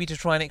 maybe to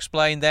try and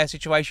explain their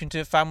situation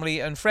to family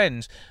and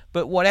friends.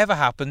 But whatever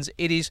happens,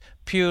 it is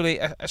purely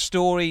a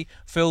story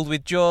filled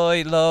with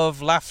joy,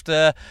 love,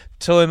 laughter,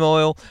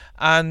 turmoil,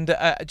 and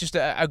just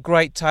a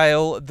great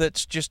tale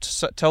that's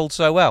just told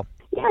so well.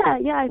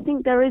 Yeah, I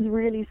think there is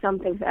really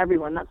something for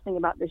everyone. That's the thing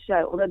about the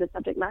show. Although the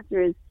subject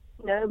matter is,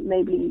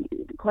 maybe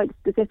quite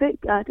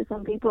specific to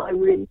some people, I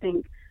really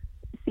think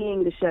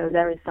seeing the show,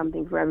 there is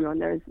something for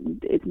everyone.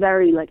 It's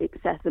very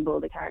accessible.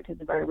 The characters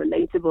are very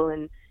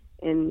relatable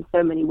in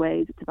so many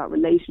ways. It's about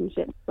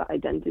relationships, about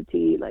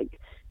identity,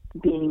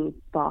 being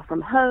far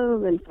from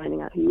home and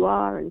finding out who you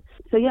are. And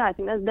so, yeah, I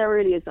think there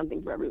really is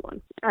something for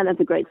everyone. And that's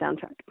a great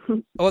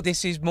soundtrack. Well,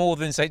 this is more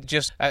than, say,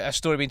 just a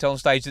story being told on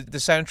stage. The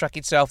soundtrack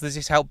itself, does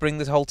this help bring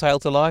the whole tale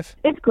to life?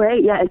 It's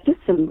great, yeah. It's just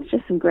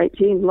some great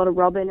tunes. A lot of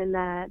Robin in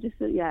there.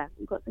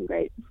 We've got some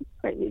great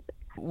music.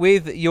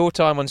 With your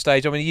time on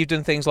stage, I mean, you've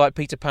done things like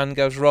Peter Pan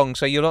Goes Wrong,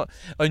 so you're not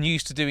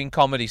unused to doing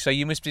comedy, so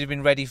you must have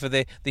been ready for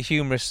the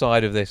humorous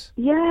side of this.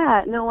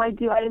 Yeah, no, I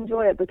do. I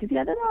enjoy it because,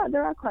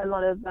 there are quite a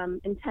lot of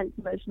intense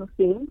emotional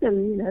scenes,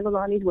 and,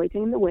 Lelani's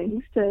waiting in the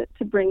wings to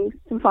bring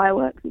some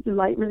fireworks and some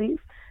light relief,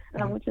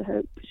 which I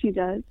hope she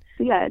does.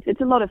 So, yeah, it's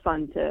a lot of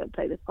fun to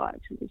play this part,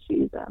 actually.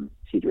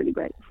 She's really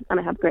great. And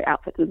I have great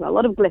outfits as well. A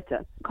lot of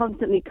glitter,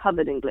 constantly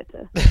covered in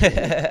glitter.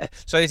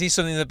 So it is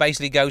something that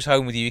basically goes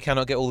home with you. You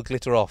cannot get all the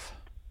glitter off.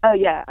 Oh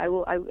yeah, it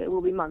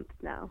will be months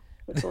now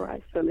before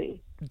I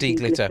fully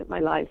de-glitter my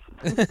life.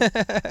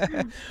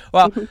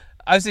 Well,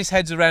 as this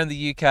heads around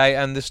the UK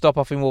and the stop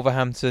off in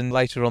Wolverhampton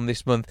later on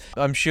this month,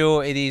 I'm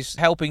sure it is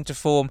helping to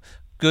form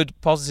good,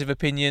 positive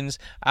opinions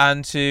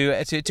and to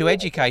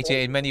educate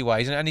it in many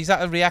ways. And is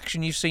that a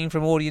reaction you've seen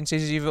from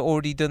audiences as you've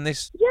already done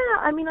this? Yeah,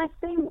 I mean, I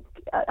think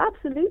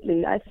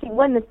absolutely. I think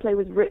when this play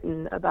was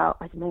written about,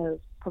 I don't know,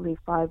 probably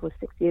 5 or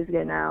 6 years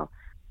ago now,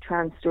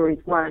 trans stories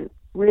weren't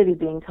really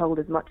being told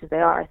as much as they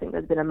are. I think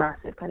there's been a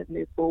massive kind of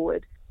move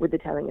forward with the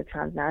telling of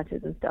trans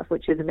narratives and stuff,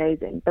 which is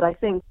amazing. But I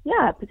think,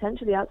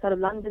 potentially outside of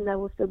London, there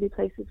will still be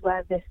places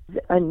where this is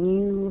a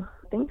new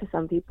thing to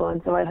some people.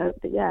 And so I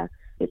hope that,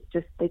 it's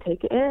just they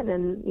take it in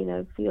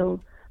and, feel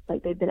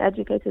like they've been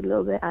educated a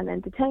little bit and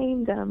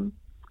entertained.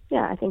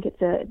 I think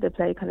the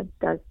play kind of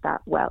does that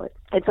well.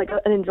 It's like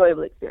an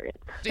enjoyable experience.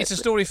 It's a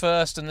story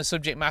first, and the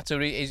subject matter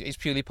is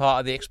purely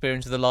part of the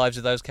experience of the lives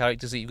of those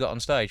characters that you've got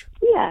on stage.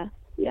 Yeah.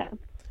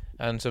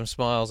 And some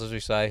smiles, as we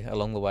say,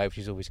 along the way, which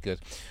is always good.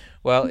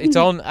 Well, it's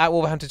on at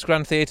Wolverhampton's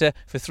Grand Theatre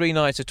for 3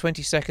 nights, the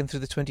 22nd through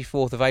the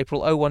 24th of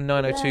April.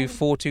 01902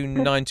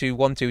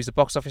 429212 is the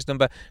box office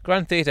number.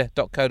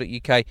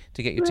 grandtheatre.co.uk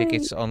to get your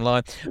tickets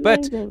online.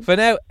 Amazing. But for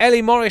now,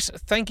 Ellie Morris,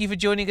 thank you for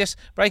joining us.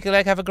 Break a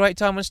leg, have a great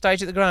time on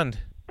stage at the Grand.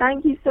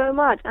 Thank you so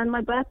much. And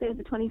my birthday is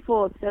the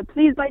 24th, so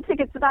please buy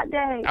tickets for that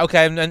day.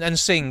 Okay, and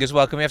sing as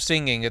well. Can we have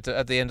singing at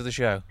the end of the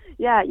show?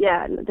 Yeah.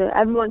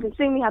 Everyone can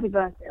sing me happy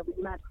birthday. It'll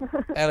be mad.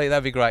 Ellie,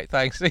 that'd be great.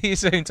 Thanks. See you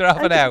soon. Ta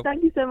for now.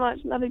 Thank you so much.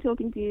 Lovely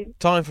talking to you.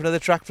 Time for another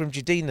track from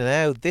Gedina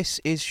now. This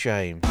is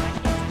Shame.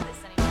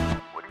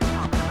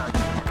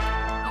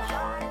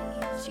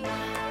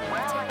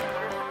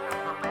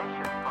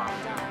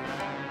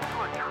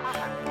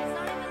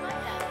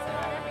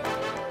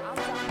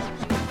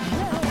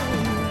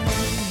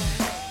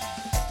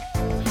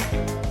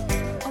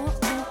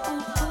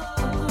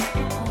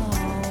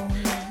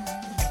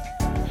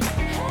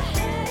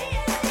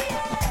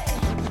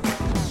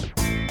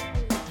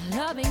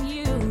 Loving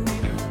you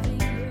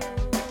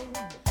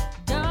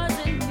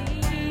doesn't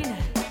mean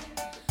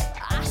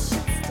I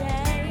should stay.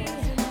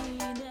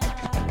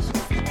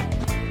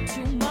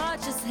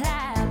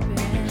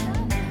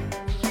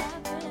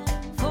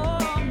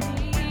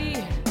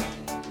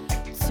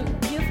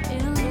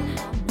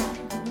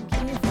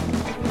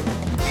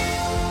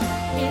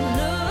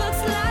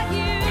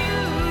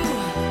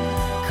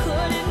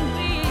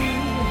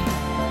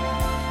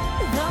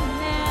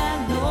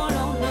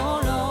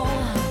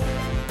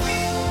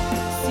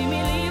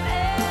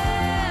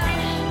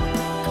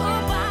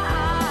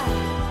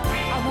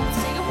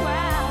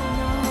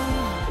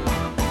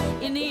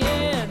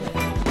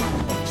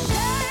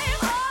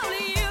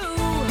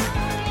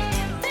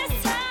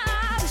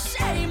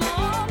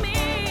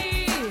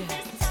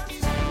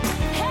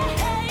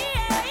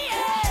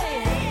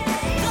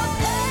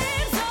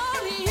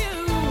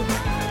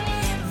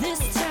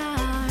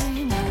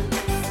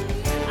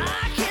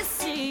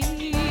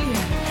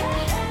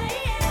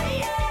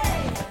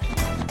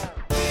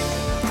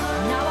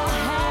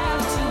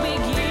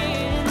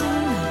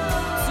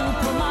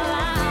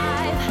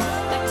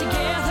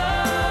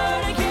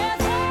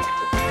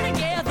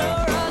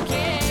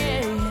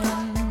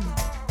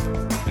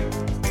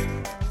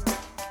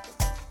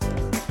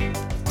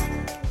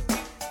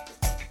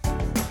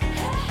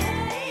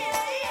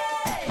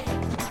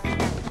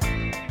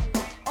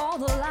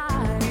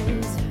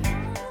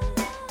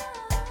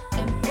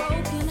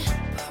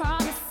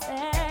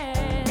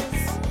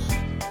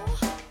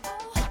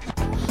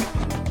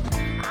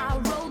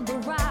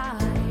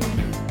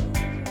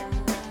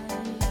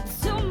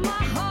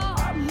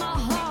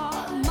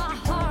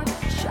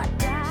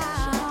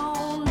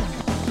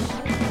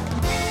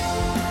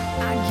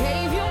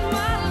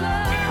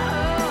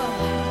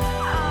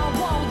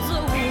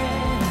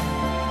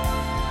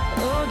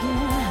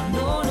 again.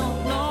 No,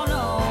 no, no,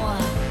 no.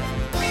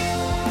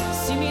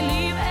 See me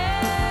leaving.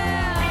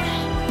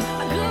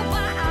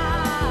 Goodbye.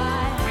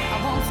 I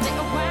won't stick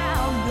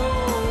around. No.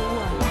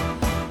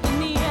 In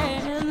the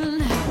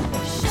end,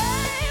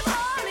 shame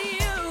on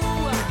you.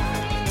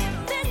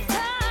 This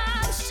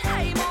time,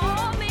 shame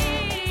on me.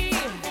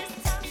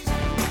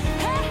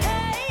 Hey,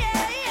 hey,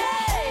 hey, hey.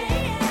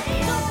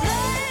 The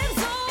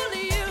blame's on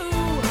you.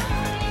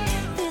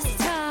 This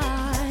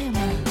time,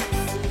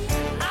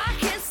 I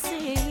can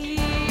see.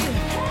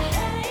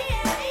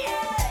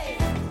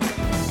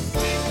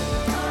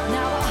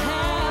 Now I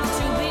have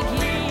to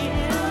begin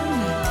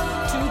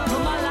to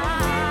put my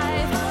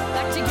life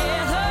back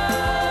together,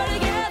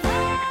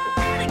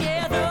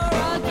 together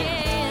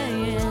again.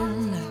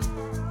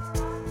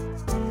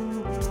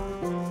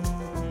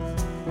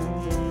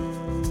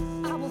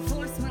 I will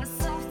force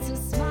myself to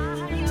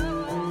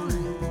smile.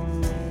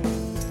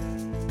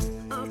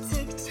 I'll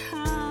take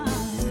time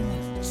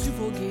to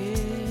forget.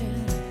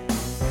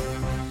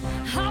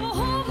 I will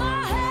hold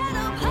my head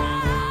up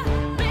high,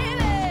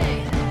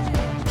 baby,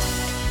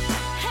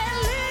 and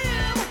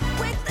live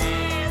with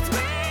these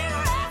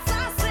regrets. I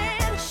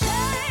said,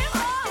 shame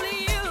on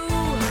you.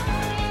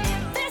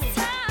 This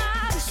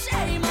time,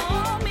 shame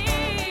on me.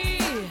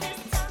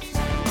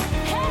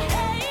 Hey,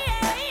 hey,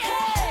 hey,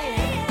 hey.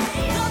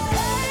 The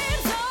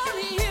blame's on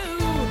you.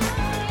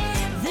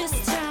 This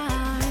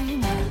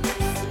time,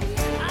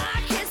 I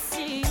can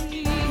see.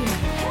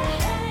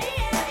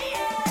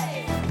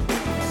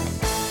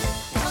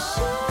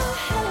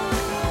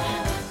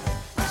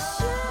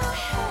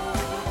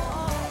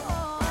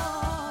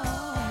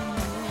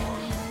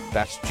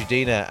 That's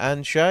Gedina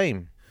and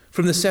Shame.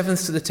 From the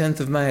 7th to the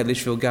 10th of May at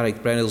Lichfield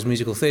Garrick, Brownhills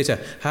Musical Theatre,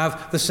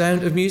 have The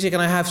Sound of Music,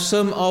 and I have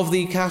some of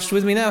the cast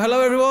with me now.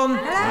 Hello, everyone.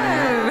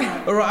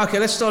 Hello. All right, okay,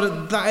 let's start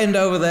at that end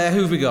over there.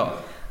 Who have we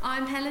got?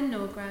 I'm Helen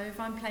Norgrove.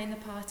 I'm playing the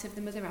part of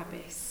the Mother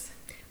Abbess.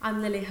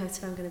 I'm Lily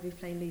Hutter. I'm going to be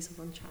playing Liesl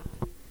von Trapp.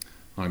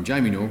 I'm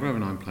Jamie Norgrove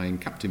and I'm playing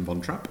Captain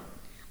Von Trapp.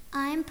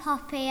 I'm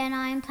Poppy and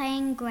I'm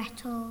playing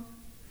Gretel.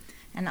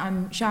 And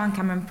I'm Sian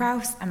Cameron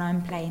Prowse and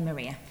I'm playing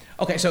Maria.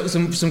 Okay, so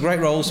some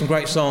great roles, some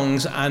great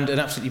songs, and an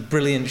absolutely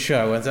brilliant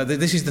show. And so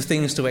this is the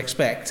things to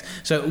expect.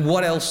 So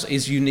what else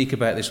is unique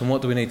about this, and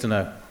what do we need to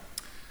know?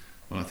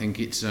 Well, I think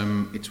it's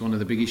one of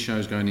the biggest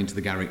shows going into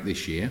the Garrick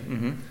this year,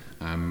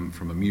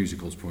 from a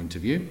musicals point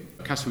of view.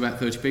 A cast of about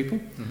 30 people,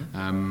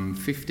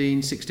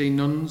 15, 16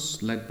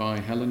 nuns, led by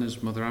Helen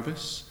as Mother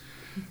Abbess,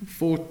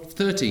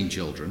 13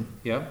 children.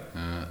 Yeah.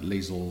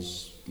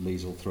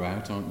 Liesl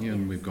throughout, aren't you?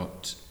 And we've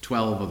got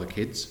 12 other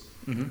kids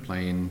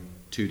playing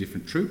 2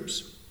 different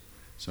troupes,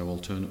 so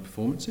alternate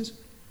performances.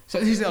 So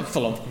this is a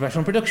full-on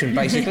professional production,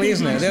 basically,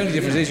 isn't it? The only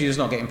difference is you're just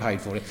not getting paid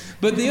for it.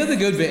 But the other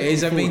good bit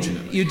is, I mean,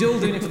 you're all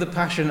doing it for the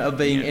passion of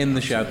being in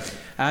the show.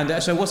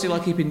 And so what's it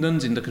like keeping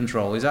nuns under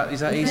control? Is that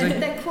easy?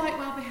 They're quite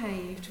well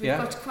behaved. We've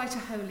got quite a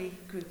holy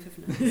group of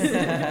nuns.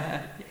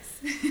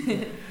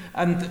 Yes.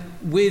 And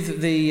with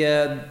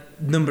the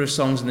number of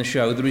songs in the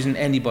show, there isn't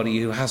anybody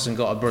who hasn't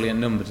got a brilliant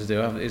number to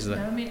do, is there?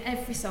 No, I mean,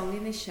 every song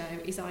in this show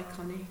is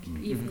iconic.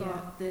 You've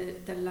got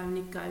the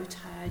Lonely Goat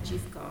Herd,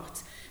 you've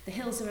got The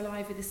Hills Are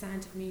Alive with the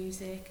Sound of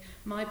Music.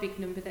 My big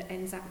number that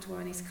ends Act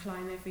 1 is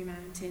Climb Every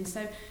Mountain.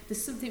 So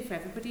there's something for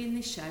everybody in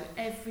this show.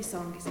 Every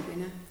song is a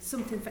winner.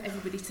 Something for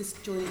everybody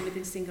to join in with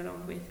and sing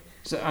along with.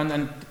 So,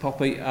 and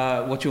Poppy,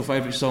 what's your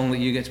favourite song that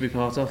you get to be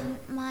part of?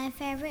 My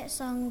favourite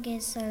song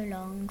is So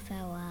Long,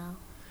 Farewell.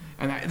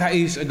 And that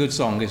is a good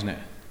song, isn't it?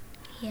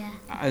 Yeah.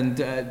 And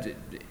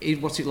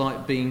what's it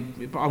like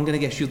being... I'm going to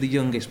guess you're the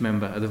youngest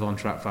member of the Von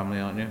Trapp family,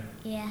 aren't you?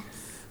 Yes.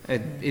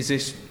 Is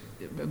this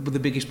the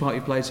biggest part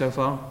you've played so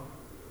far?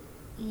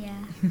 Yeah.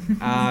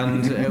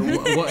 And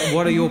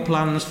what are your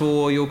plans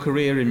for your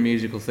career in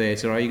musical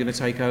theatre? Are you going to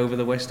take over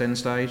the West End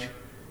stage?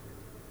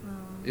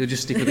 You'll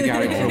just stick with the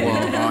Garrick for a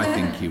while? I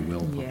think you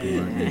will, Poppy,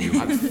 won't you?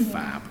 That's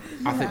fab.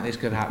 I think this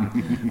could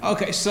happen.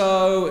 Okay,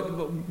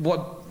 so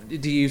what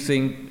do you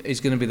think is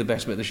going to be the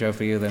best bit of the show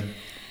for you then?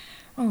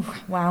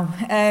 Oh, wow.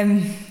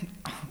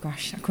 Oh,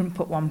 gosh, I couldn't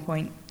put one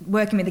point.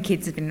 Working with the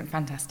kids has been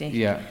fantastic.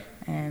 Yeah.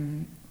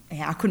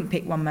 I couldn't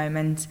pick one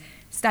moment.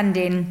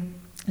 Standing,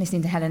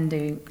 listening to Helen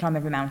do Climb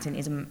Every Mountain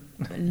is a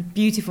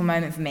beautiful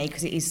moment for me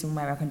because it is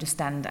somewhere I can just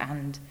stand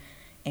and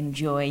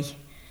enjoy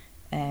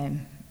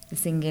the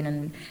singing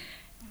and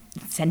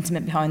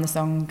sentiment behind the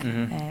song.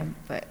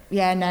 But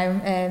yeah,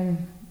 no,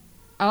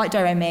 I like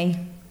Do Re Mi,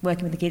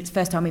 working with the kids.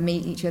 First time we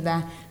meet each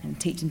other and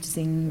teach them to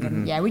sing.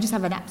 And yeah, we just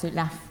have an absolute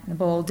laugh and a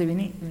ball doing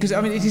it. Because,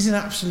 I mean, it is an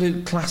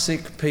absolute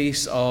classic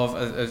piece of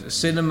a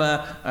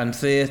cinema and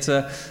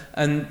theatre,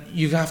 and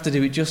you have to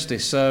do it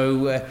justice.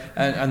 So,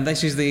 and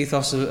this is the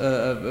ethos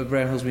of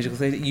Brownhills Musical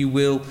Theatre. You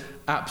will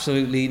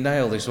absolutely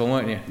nail this one,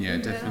 won't you? Yeah,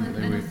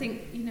 definitely. And I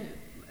think, you know,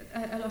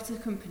 a lot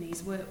of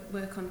companies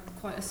work on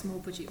quite a small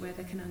budget where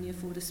they can only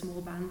afford a small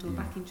band or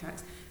backing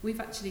tracks. We've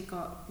actually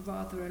got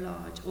rather a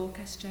large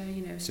orchestra,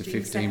 you know,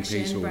 string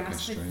section,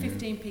 brass,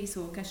 15-piece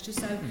orchestra.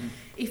 So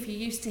if you're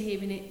used to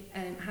hearing it,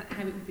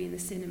 how it would be in the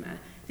cinema,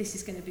 this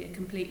is going to be a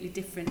completely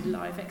different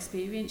live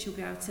experience. You'll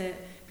be able to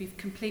be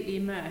completely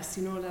immersed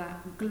in all of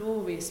that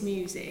glorious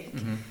music.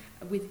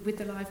 With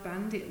the live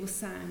band, it will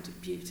sound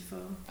beautiful.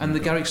 And the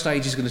Garrick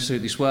stage is going to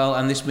suit this well,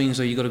 and this means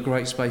that you've got a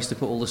great space to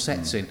put all the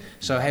sets in.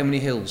 So how many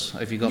hills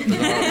have you got?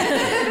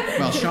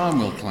 Well, Sian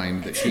will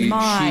claim that she's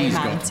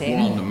got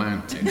one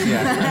mountain.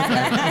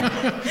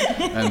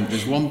 And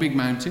there's one big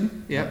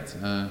mountain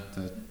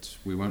that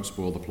we won't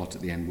spoil the plot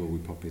at the end, will we,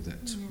 Poppy?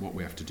 That what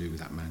we have to do with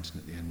that mountain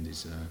at the end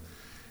is a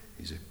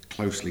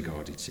closely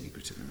guarded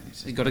secret at the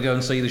minute. You've got to go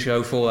and see the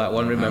show for that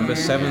one, remember.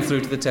 7th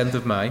through to the 10th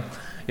of May.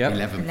 Yep.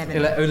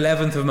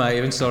 11th of May,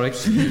 even, sorry.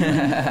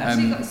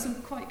 Actually got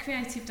some quite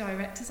creative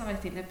directors, I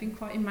think. They've been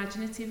quite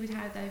imaginative with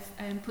how they've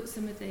put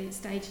some of the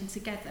staging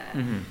together,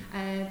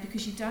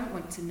 because you don't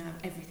want to know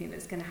everything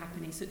that's going to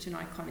happen in such an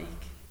iconic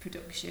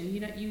production.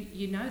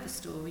 You know the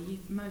story.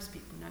 Most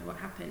people know what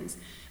happens,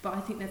 but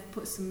I think they've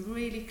put some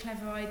really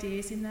clever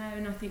ideas in there,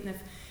 and I think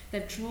they've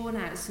drawn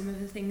out some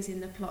of the things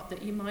in the plot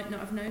that you might not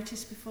have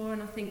noticed before,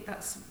 and I think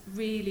that's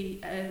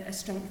really a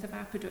strength of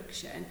our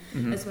production,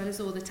 as well as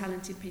all the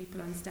talented people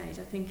on stage.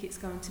 I think it's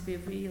going to be a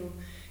real,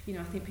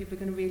 I think people are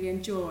going to really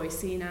enjoy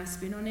seeing our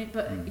spin on it,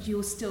 but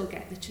you'll still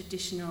get the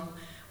traditional,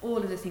 all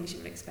of the things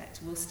you'll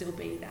expect will still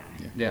be there.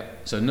 Yeah,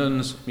 so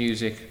nuns,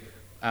 music,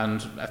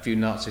 and a few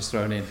Nazis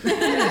thrown in.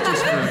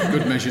 Just for a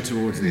good measure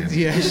towards the end.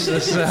 Yes,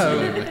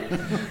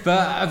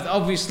 but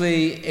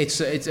obviously it's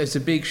a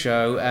big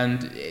show,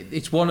 and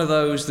it's one of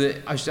those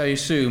that I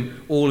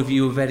assume all of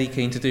you are very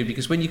keen to do,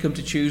 because when you come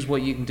to choose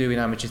what you can do in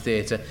amateur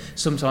theatre,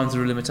 sometimes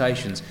there are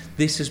limitations.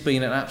 This has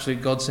been an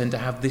absolute godsend to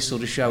have this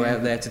sort of show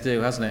out there to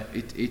do, hasn't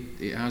it?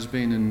 It has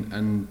been,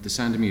 and The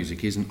Sound of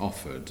Music isn't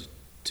offered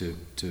to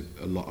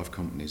a lot of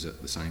companies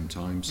at the same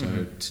time,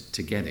 so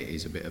to get it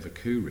is a bit of a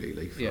coup,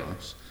 really, for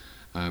us.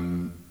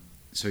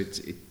 So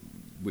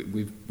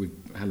we've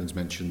Helen's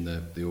mentioned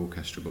the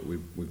orchestra, but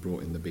we've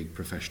brought in the big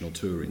professional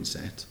touring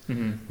set.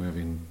 We're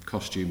having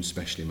costumes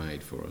specially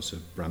made for us,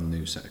 a brand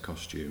new set of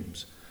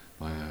costumes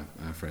by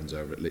our friends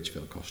over at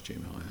Lichfield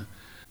Costume Hire.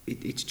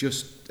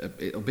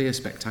 It'll be a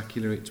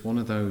spectacular. It's one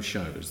of those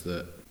shows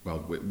that,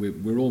 well,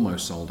 we're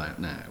almost sold out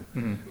now,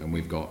 and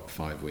we've got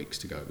 5 weeks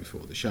to go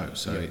before the show.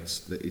 So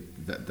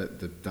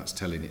that's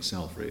telling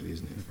itself, really,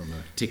 isn't it, from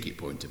a ticket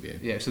point of view?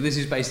 Yeah. So this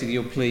is basically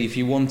your plea. If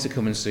you want to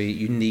come and see it,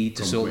 you need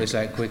to sort this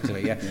out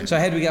quickly. Yeah. So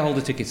how do we get hold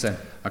of tickets then?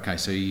 Okay.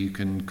 So you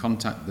can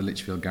contact the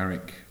Lichfield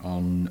Garrick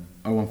on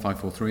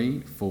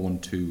 01543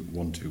 412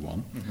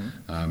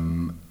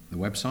 121. The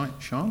website,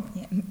 Sian?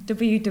 Yeah,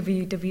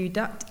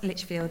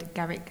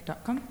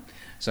 www.lichfieldgarrick.com.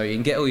 So you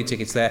can get all your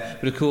tickets there.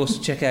 But of course,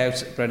 check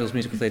out Brownhills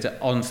Musical Theatre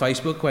on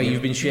Facebook, where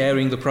you've been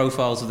sharing the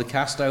profiles of the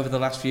cast over the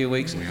last few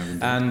weeks.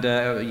 And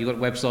you've got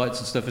websites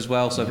and stuff as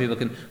well, so people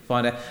can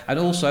find out. And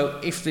also,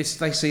 if they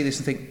see this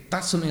and think,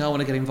 that's something I want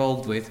to get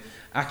involved with,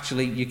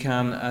 actually you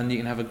can, and you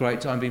can have a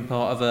great time being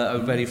part of a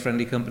very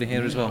friendly company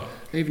here as well.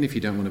 Even if you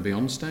don't want to be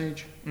on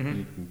stage, you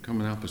can come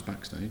and help us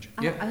backstage.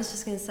 I was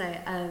just going to say,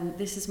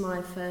 this is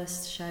my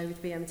first show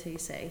with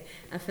BMTC.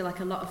 I feel like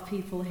a lot of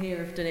people here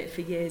have done it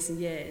for years and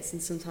years,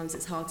 and sometimes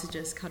it's hard to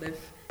just kind of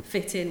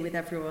fit in with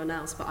everyone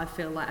else, but I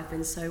feel like I've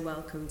been so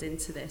welcomed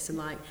into this,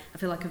 and I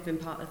feel like I've been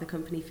part of the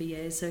company for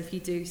years. So if you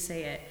do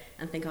see it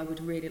and think I would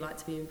really like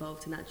to be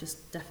involved in that,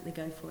 just definitely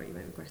go for it. You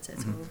won't regret it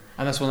at all.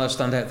 And that's one of those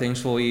standout things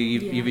for you.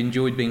 You've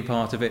enjoyed being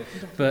part of it.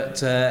 Definitely.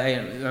 But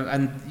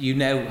and you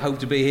now hope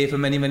to be here for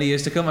many, many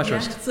years to come, I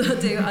trust. Yes, I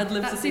do. I'd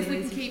love to see if we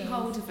can keep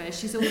hold of her.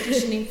 She's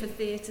auditioning for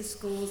theatre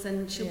schools,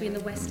 and she'll be in the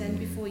West End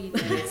before you know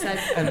it. So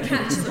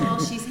catch her while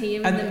she's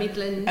here in the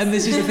Midlands. And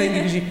this is the thing,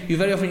 because you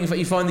very often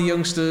you find the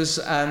youngsters,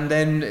 and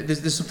then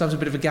there's sometimes a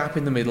bit of a gap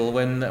in the middle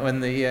when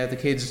the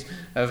kids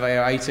of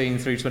 18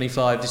 through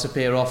 25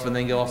 disappear off and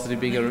then go off to do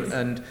bigger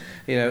and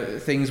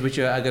things which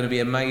are going to be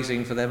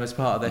amazing for them as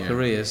part of their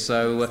careers.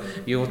 So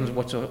you want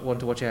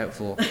to watch out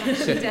for.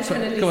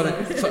 Definitely. Come on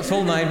then.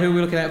 Full name, who are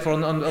we looking out for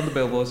on the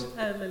billboards?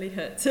 Lily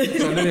Hutt. So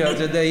Lily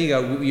Hutt, there you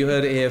go. You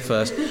heard it here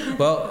first.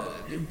 Well,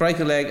 break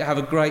a leg, have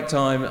a great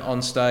time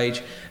on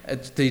stage.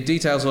 The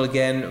details are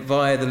again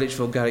via the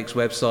Lichfield Garrick's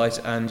website,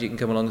 and you can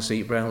come along and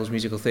see Brownhills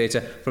Musical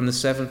Theatre from the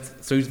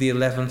 7th through to the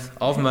 11th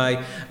of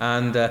May,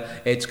 and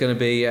it's going to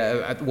be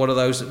one of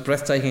those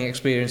breathtaking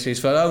experiences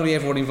for not only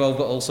everyone involved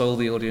but also all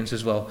the audience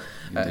as well.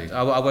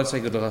 I won't say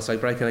good luck, I'll say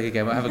break a leg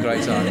again, but have a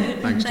great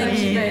time. Thanks,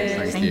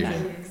 Jason. Thank you.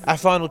 Our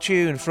final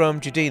tune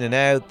from Gedina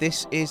now,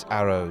 this is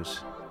Arrows.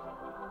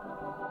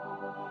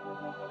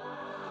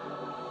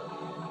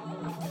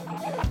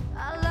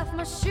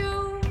 My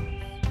shoes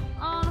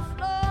on the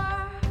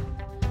floor.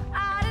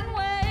 I didn't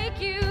wake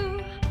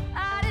you.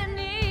 I didn't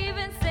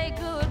even say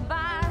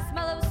goodbye.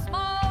 Smell of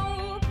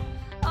smoke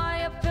on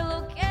your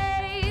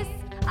pillowcase.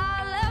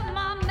 I left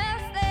my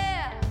mess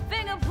there.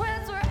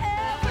 Fingerprints were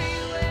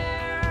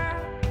everywhere.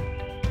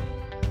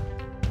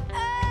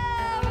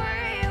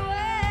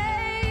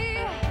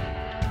 Everywhere.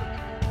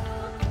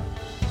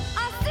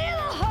 I see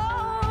the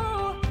hole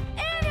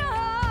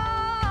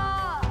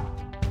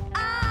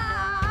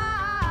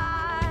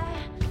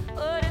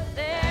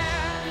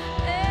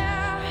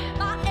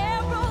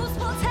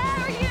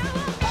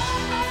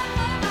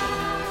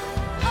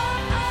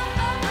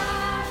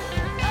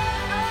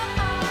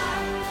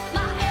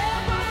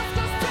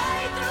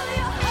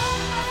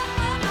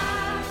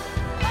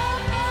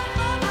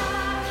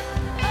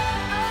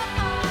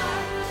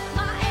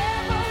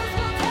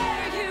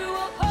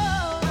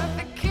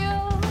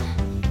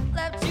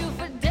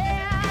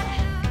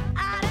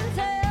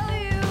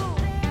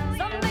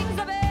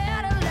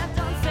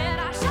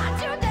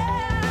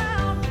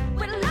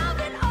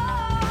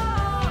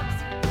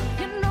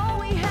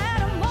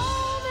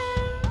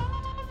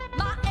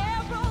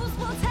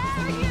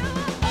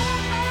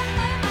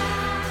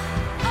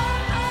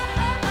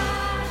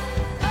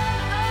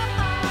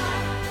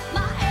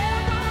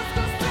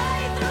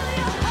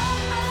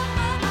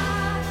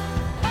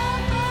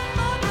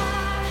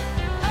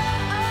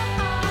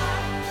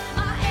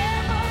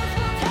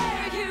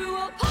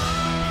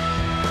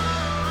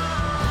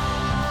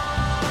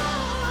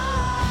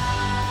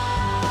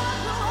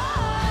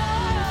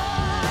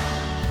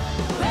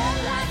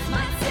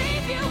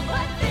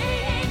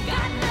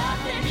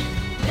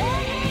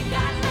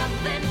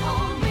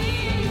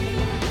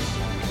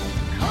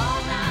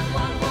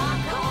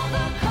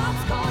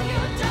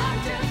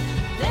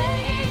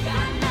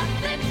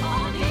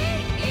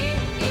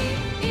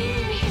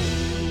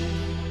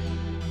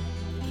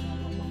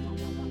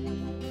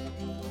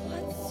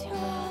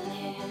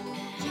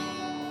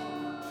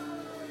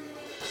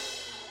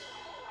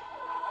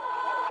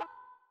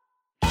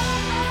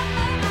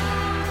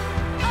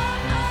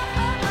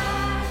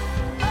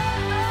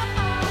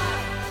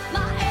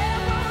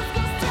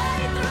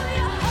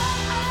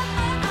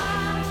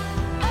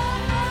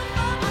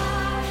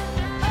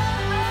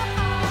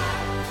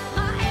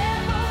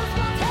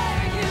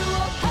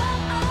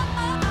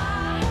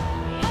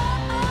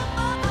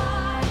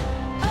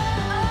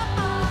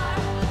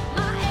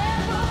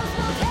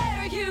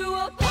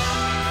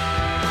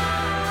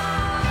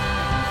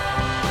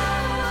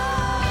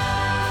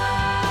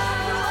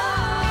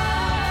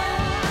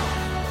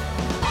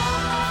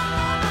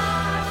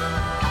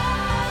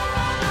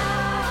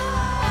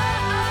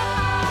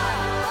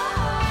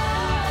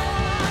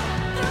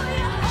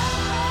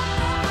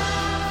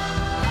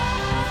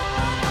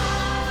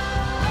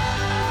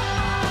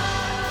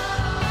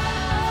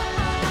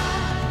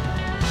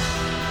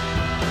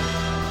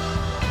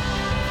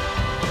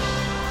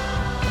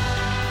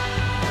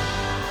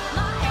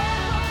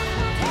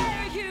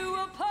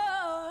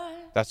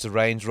That's the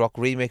Rains Rock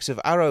remix of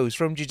Arrows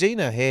from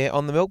Gedina here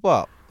on the Milk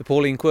Bar. The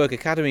Pauline Quirk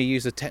Academy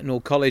use the Technical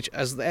College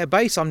as their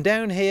base. I'm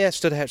down here,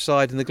 stood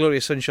outside in the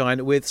glorious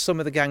sunshine with some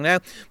of the gang now,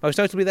 most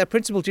notably their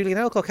principal, Julian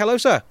Alcock. Hello,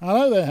 sir.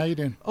 Hello there, how you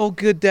doing? All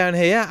good down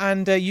here,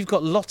 and you've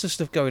got lots of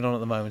stuff going on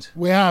at the moment.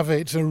 We have.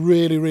 It's a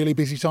really, really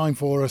busy time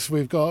for us.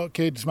 We've got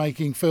kids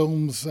making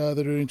films that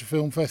are into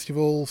film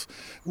festivals.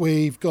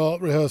 We've got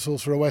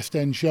rehearsals for a West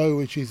End show,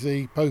 which is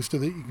the poster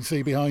that you can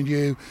see behind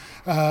you.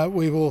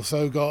 We've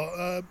also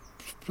got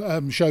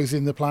shows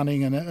in the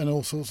planning and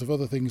all sorts of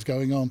other things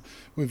going on.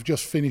 We've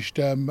just finished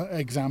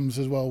exams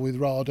as well with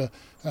RADA,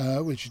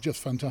 which is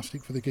just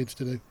fantastic for the kids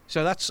to do.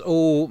 So that's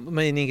all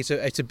meaning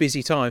it's a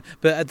busy time.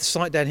 But at the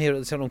site down here at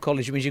the Technical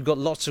College, it means you've got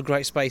lots of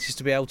great spaces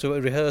to be able to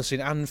rehearse in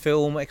and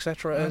film,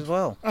 etc. as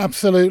well.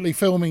 Absolutely.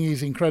 Filming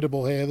is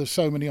incredible here. There's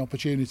so many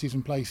opportunities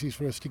and places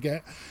for us to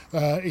get.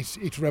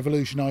 It's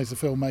revolutionised the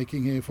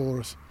filmmaking here for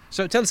us.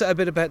 So tell us a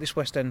bit about this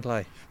West End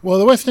play. Well,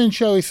 the West End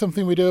show is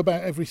something we do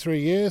about every 3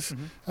 years.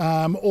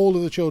 All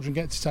of the children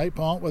get to take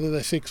part, whether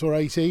they're 6 or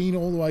 18,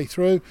 all the way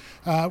through.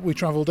 We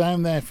travel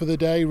down there for the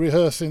day,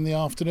 rehearse in the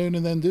afternoon,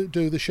 and then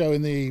do the show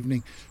in the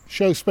evening.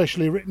 Show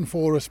specially written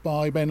for us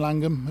by Ben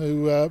Langham,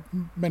 who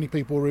many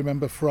people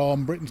remember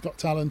from Britain's Got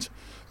Talent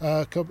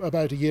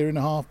about a year and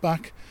a half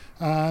back.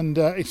 And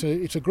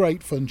it's a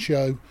great fun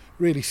show,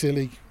 really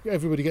silly.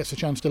 Everybody gets a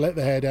chance to let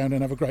their hair down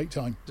and have a great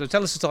time. So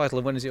tell us the title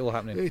and when is it all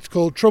happening? It's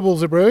called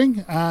Troubles Are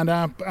Brewing, and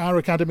our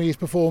academy is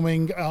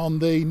performing on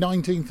the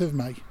 19th of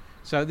May.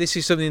 So this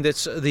is something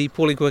that the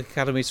Pauline Quirk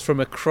Academies from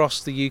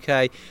across the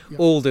UK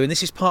all do, and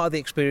this is part of the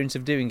experience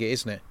of doing it,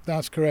 isn't it?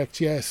 That's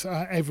correct, yes.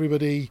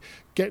 Everybody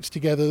gets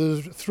together.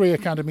 There's 3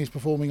 academies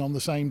performing on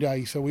the same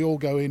day, so we all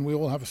go in, we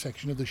all have a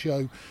section of the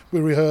show, we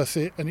rehearse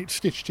it, and it's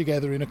stitched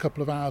together in a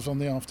couple of hours on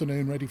the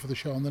afternoon, ready for the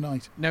show on the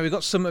night. Now we've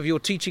got some of your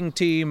teaching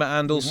team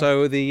and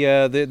also the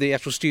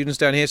actual students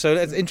down here, so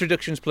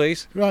introductions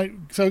please. Right,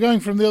 so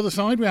going from the other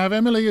side, we have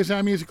Emily as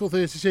our musical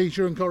theatre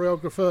teacher and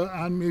choreographer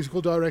and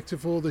musical director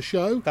for the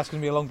show. That's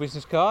going to be a long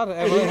business card.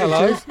 Emily,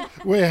 hello.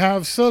 We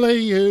have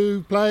Sully,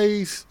 who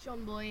plays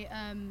John Boy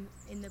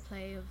in the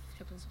play of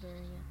Troubles Are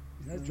Brewing.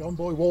 John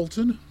Boy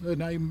Walton, a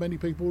name many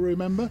people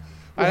remember.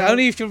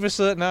 Only if you're of a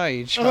certain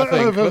age, I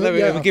think. But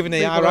we're giving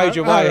our age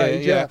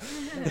away. Yeah.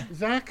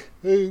 Zach,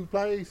 who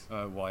plays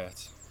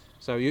Wyatt.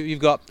 So you've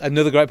got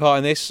another great part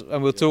in this,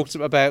 and we'll talk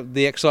about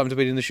the excitement of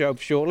being in the show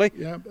shortly.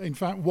 Yeah, in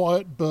fact,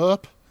 Wyatt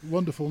Burp,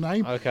 wonderful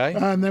name. Okay.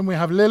 And then we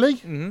have Lily.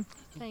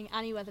 Playing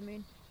Annie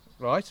Weathermoon.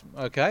 Right,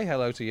 okay,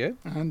 hello to you.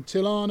 And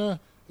Tilana,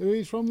 who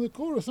is from the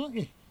chorus, aren't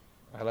you?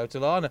 Hello to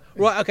Lana.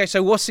 Right, okay,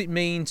 so what's it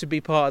mean to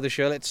be part of the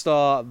show? Let's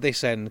start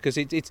this end, because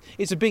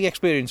it's a big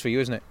experience for you,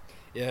 isn't it?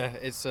 Yeah,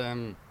 it's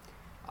I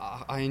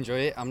enjoy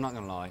it, I'm not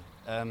going to lie.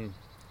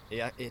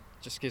 It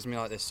just gives me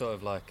like this sort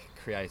of like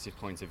creative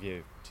point of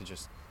view to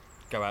just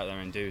go out there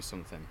and do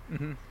something.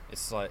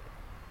 It's like,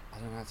 I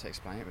don't know how to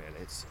explain it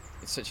really. It's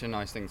such a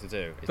nice thing to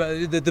do.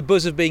 But the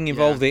buzz of being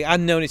involved in,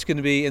 and knowing it's going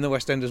to be in the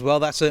West End as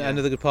well, that's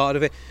another good part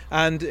of it.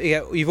 And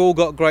you've all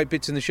got great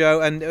bits in the show,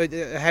 and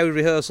how are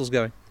rehearsals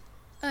going?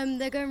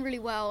 They're going really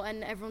well,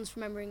 and everyone's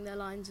remembering their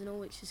lines and all,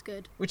 which is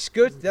good. Which is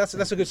good. That's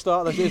a good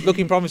start. It's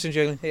looking promising,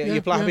 Julian.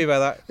 You're happy about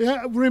that?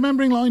 Yeah,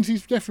 remembering lines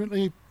is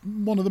definitely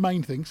one of the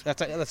main things.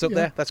 That's up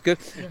there. That's good.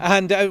 Yeah.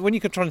 And when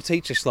you're trying to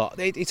teach this lot,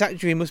 it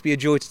actually must be a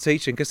joy to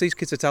teach them, because these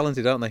kids are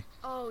talented, aren't they?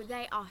 Oh,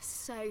 they are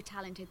so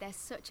talented. They're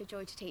such a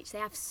joy to teach. They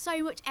have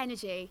so much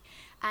energy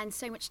and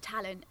so much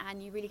talent,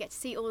 and you really get to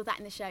see all of that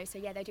in the show. So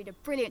yeah, they're doing a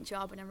brilliant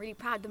job, and I'm really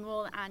proud of them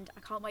all, and I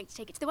can't wait to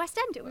take it to the West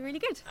End. It'll be really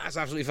good. That's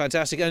absolutely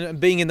fantastic. And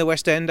being in the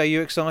West End, are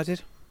you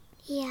excited?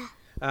 Yeah.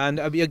 And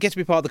you get to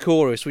be part of the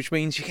chorus, which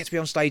means you get to be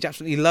on stage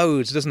absolutely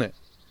loads, doesn't it?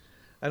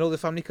 And all the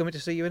family coming to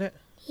see you in it?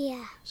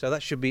 Yeah. So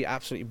that should be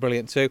absolutely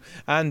brilliant too.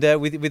 And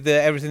with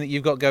everything that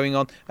you've got going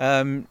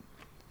on,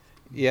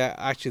 yeah,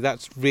 actually,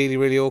 that's really,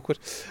 really awkward.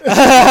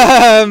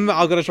 I've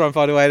got to try and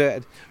find a way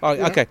to. All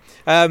right,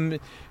 okay.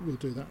 We'll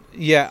do that.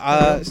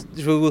 Yeah,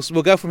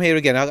 we'll go from here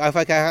again. If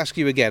I can ask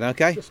you again,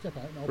 okay? Just step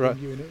out and I'll right.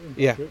 bring you in it.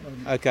 Yeah.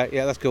 Okay.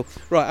 Yeah, that's cool.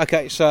 Right.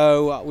 Okay.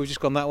 So we've just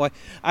gone that way.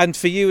 And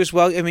for you as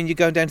well. I mean, you're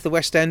going down to the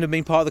West End and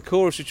being part of the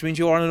chorus, which means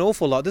you're on an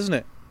awful lot, doesn't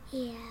it?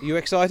 Yeah. Are you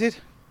excited?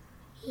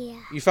 Yeah.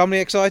 Your family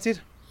excited?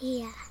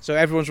 Yeah. So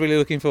everyone's really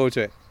looking forward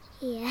to it.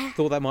 Yeah.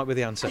 Thought that might be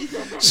the answer.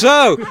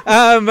 So,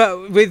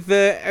 with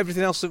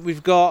everything else that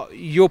we've got,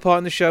 your part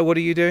in the show, what are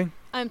you doing?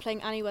 I'm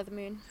playing Annie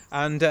Weathermoon.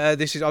 And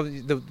this is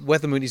the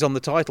Weathermoon is on the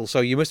title, so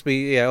you must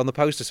be on the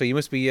poster. So you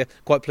must be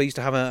quite pleased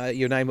to have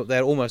your name up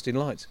there, almost in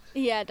lights.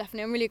 Yeah,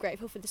 definitely. I'm really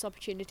grateful for this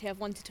opportunity. I've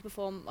wanted to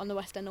perform on the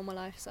West End all my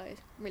life, so I'm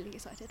really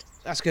excited.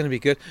 That's going to be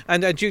good.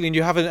 And Julian,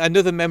 you have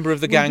another member of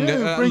the gang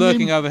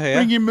lurking over here.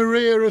 Bring in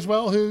Maria as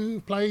well,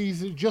 who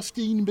plays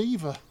Justine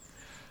Beaver.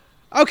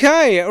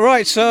 Okay,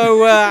 right.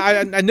 So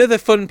another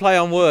fun play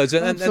on words,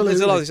 and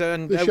there's a lot of this.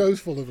 And the show's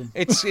full of them.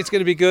 It's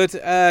going to be good.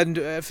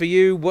 And for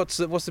you, what's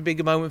the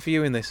bigger moment for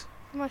you in this?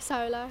 My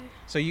solo.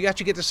 So you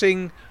actually get to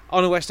sing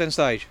on a West End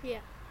stage. Yeah.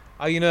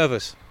 Are you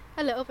nervous?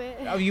 A little bit.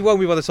 Oh, you won't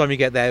be by the time you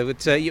get there,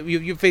 but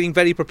you're feeling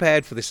very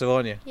prepared for this,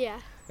 aren't you? Yeah.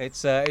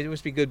 It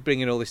must be good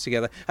bringing all this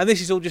together. And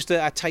this is all just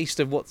a taste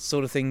of what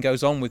sort of thing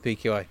goes on with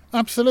PQA.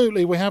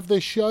 Absolutely. We have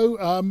this show.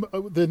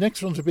 The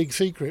next one's a big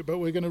secret, but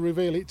we're going to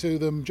reveal it to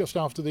them just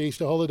after the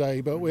Easter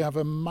holiday. But we have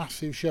a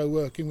massive show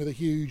working with a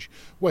huge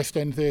West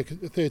End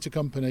theatre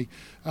company,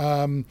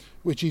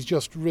 which is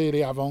just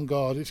really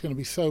avant-garde. It's going to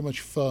be so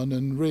much fun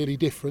and really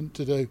different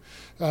to do.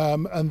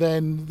 And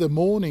then the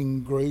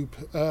morning group,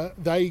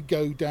 they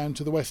go down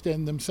to the West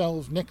End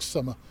themselves next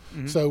summer.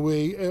 Mm-hmm. So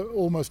we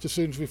almost as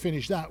soon as we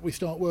finish that, we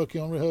start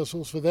working on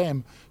rehearsals for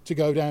them to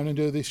go down and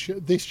do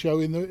this show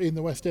in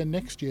the West End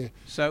next year.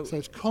 So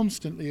it's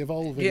constantly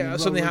evolving. Yeah,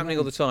 something happening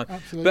all the time.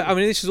 Absolutely. But I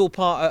mean, this is all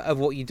part of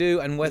what you do,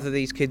 and whether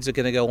these kids are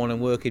going to go on and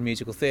work in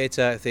musical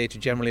theatre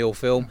generally, or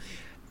film. Yeah.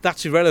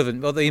 That's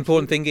irrelevant. Well, the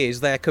important thing is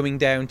they're coming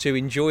down to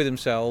enjoy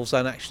themselves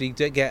and actually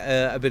get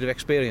a bit of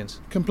experience.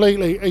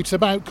 Completely. It's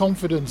about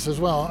confidence as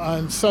well,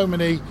 and so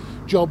many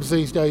jobs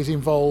these days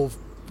involve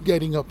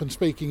getting up and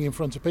speaking in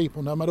front of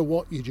people, no matter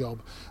what your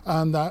job,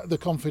 and the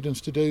confidence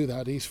to do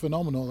that is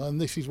phenomenal, and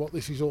this is what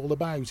this is all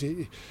about.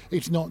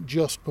 It's not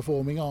just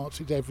performing arts,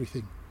 it's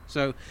everything.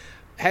 So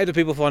how do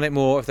people find out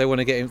more if they want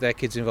to get their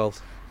kids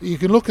involved? You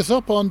can look us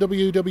up on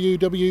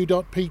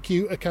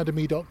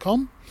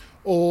www.pqacademy.com,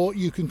 or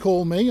you can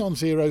call me on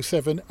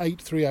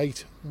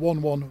 07838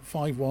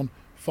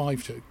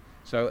 115152.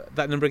 So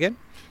that number again?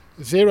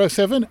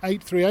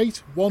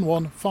 07838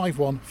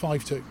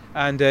 115152.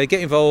 And get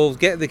involved,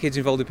 get the kids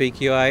involved in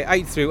PQA.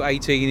 8 through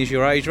 18 is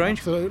your age range?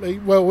 Absolutely.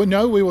 Well,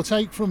 we will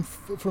take from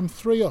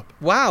 3 up.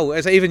 Wow,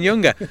 it's even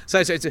younger. so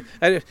it's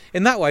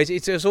in that way,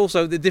 it's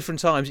also the different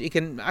times. You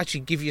can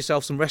actually give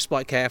yourself some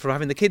respite care for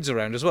having the kids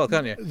around as well,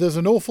 can't you? There's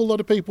an awful lot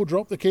of people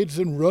drop the kids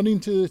and run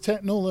into the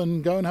Tetnal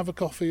and go and have a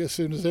coffee as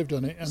soon as they've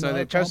done it. And so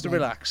they're chance to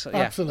relax. Yeah,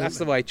 absolutely. That's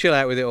the way. Chill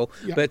out with it all.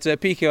 Yeah. But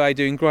PQA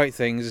doing great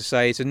things. As I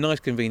say, it's a nice,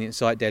 convenient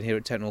site down here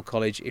at Tetnal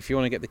College. If you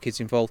want to get the kids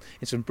involved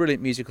in some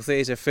brilliant musical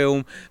theatre,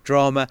 film,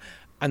 drama,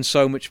 and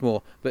so much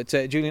more. But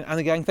Julian and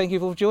the gang, thank you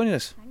for joining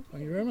us.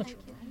 Thank you very much.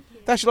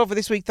 That's your lot for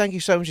this week. Thank you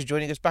so much for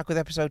joining us. Back with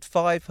episode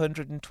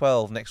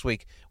 512 next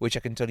week, which I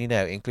can tell you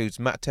now includes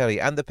Matt Telly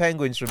and the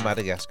Penguins from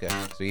Madagascar.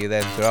 See you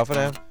then. Ta-ra for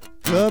now.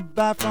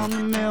 Goodbye from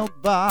the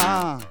milk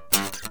bar.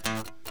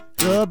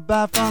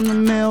 Goodbye from the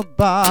milk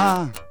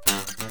bar.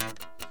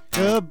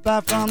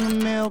 Goodbye from the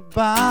milk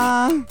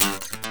bar.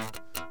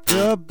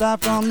 Goodbye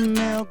from the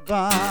milk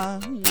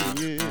bar.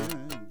 Yeah.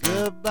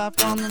 Goodbye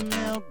from the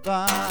milk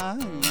bar.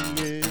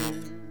 Yeah.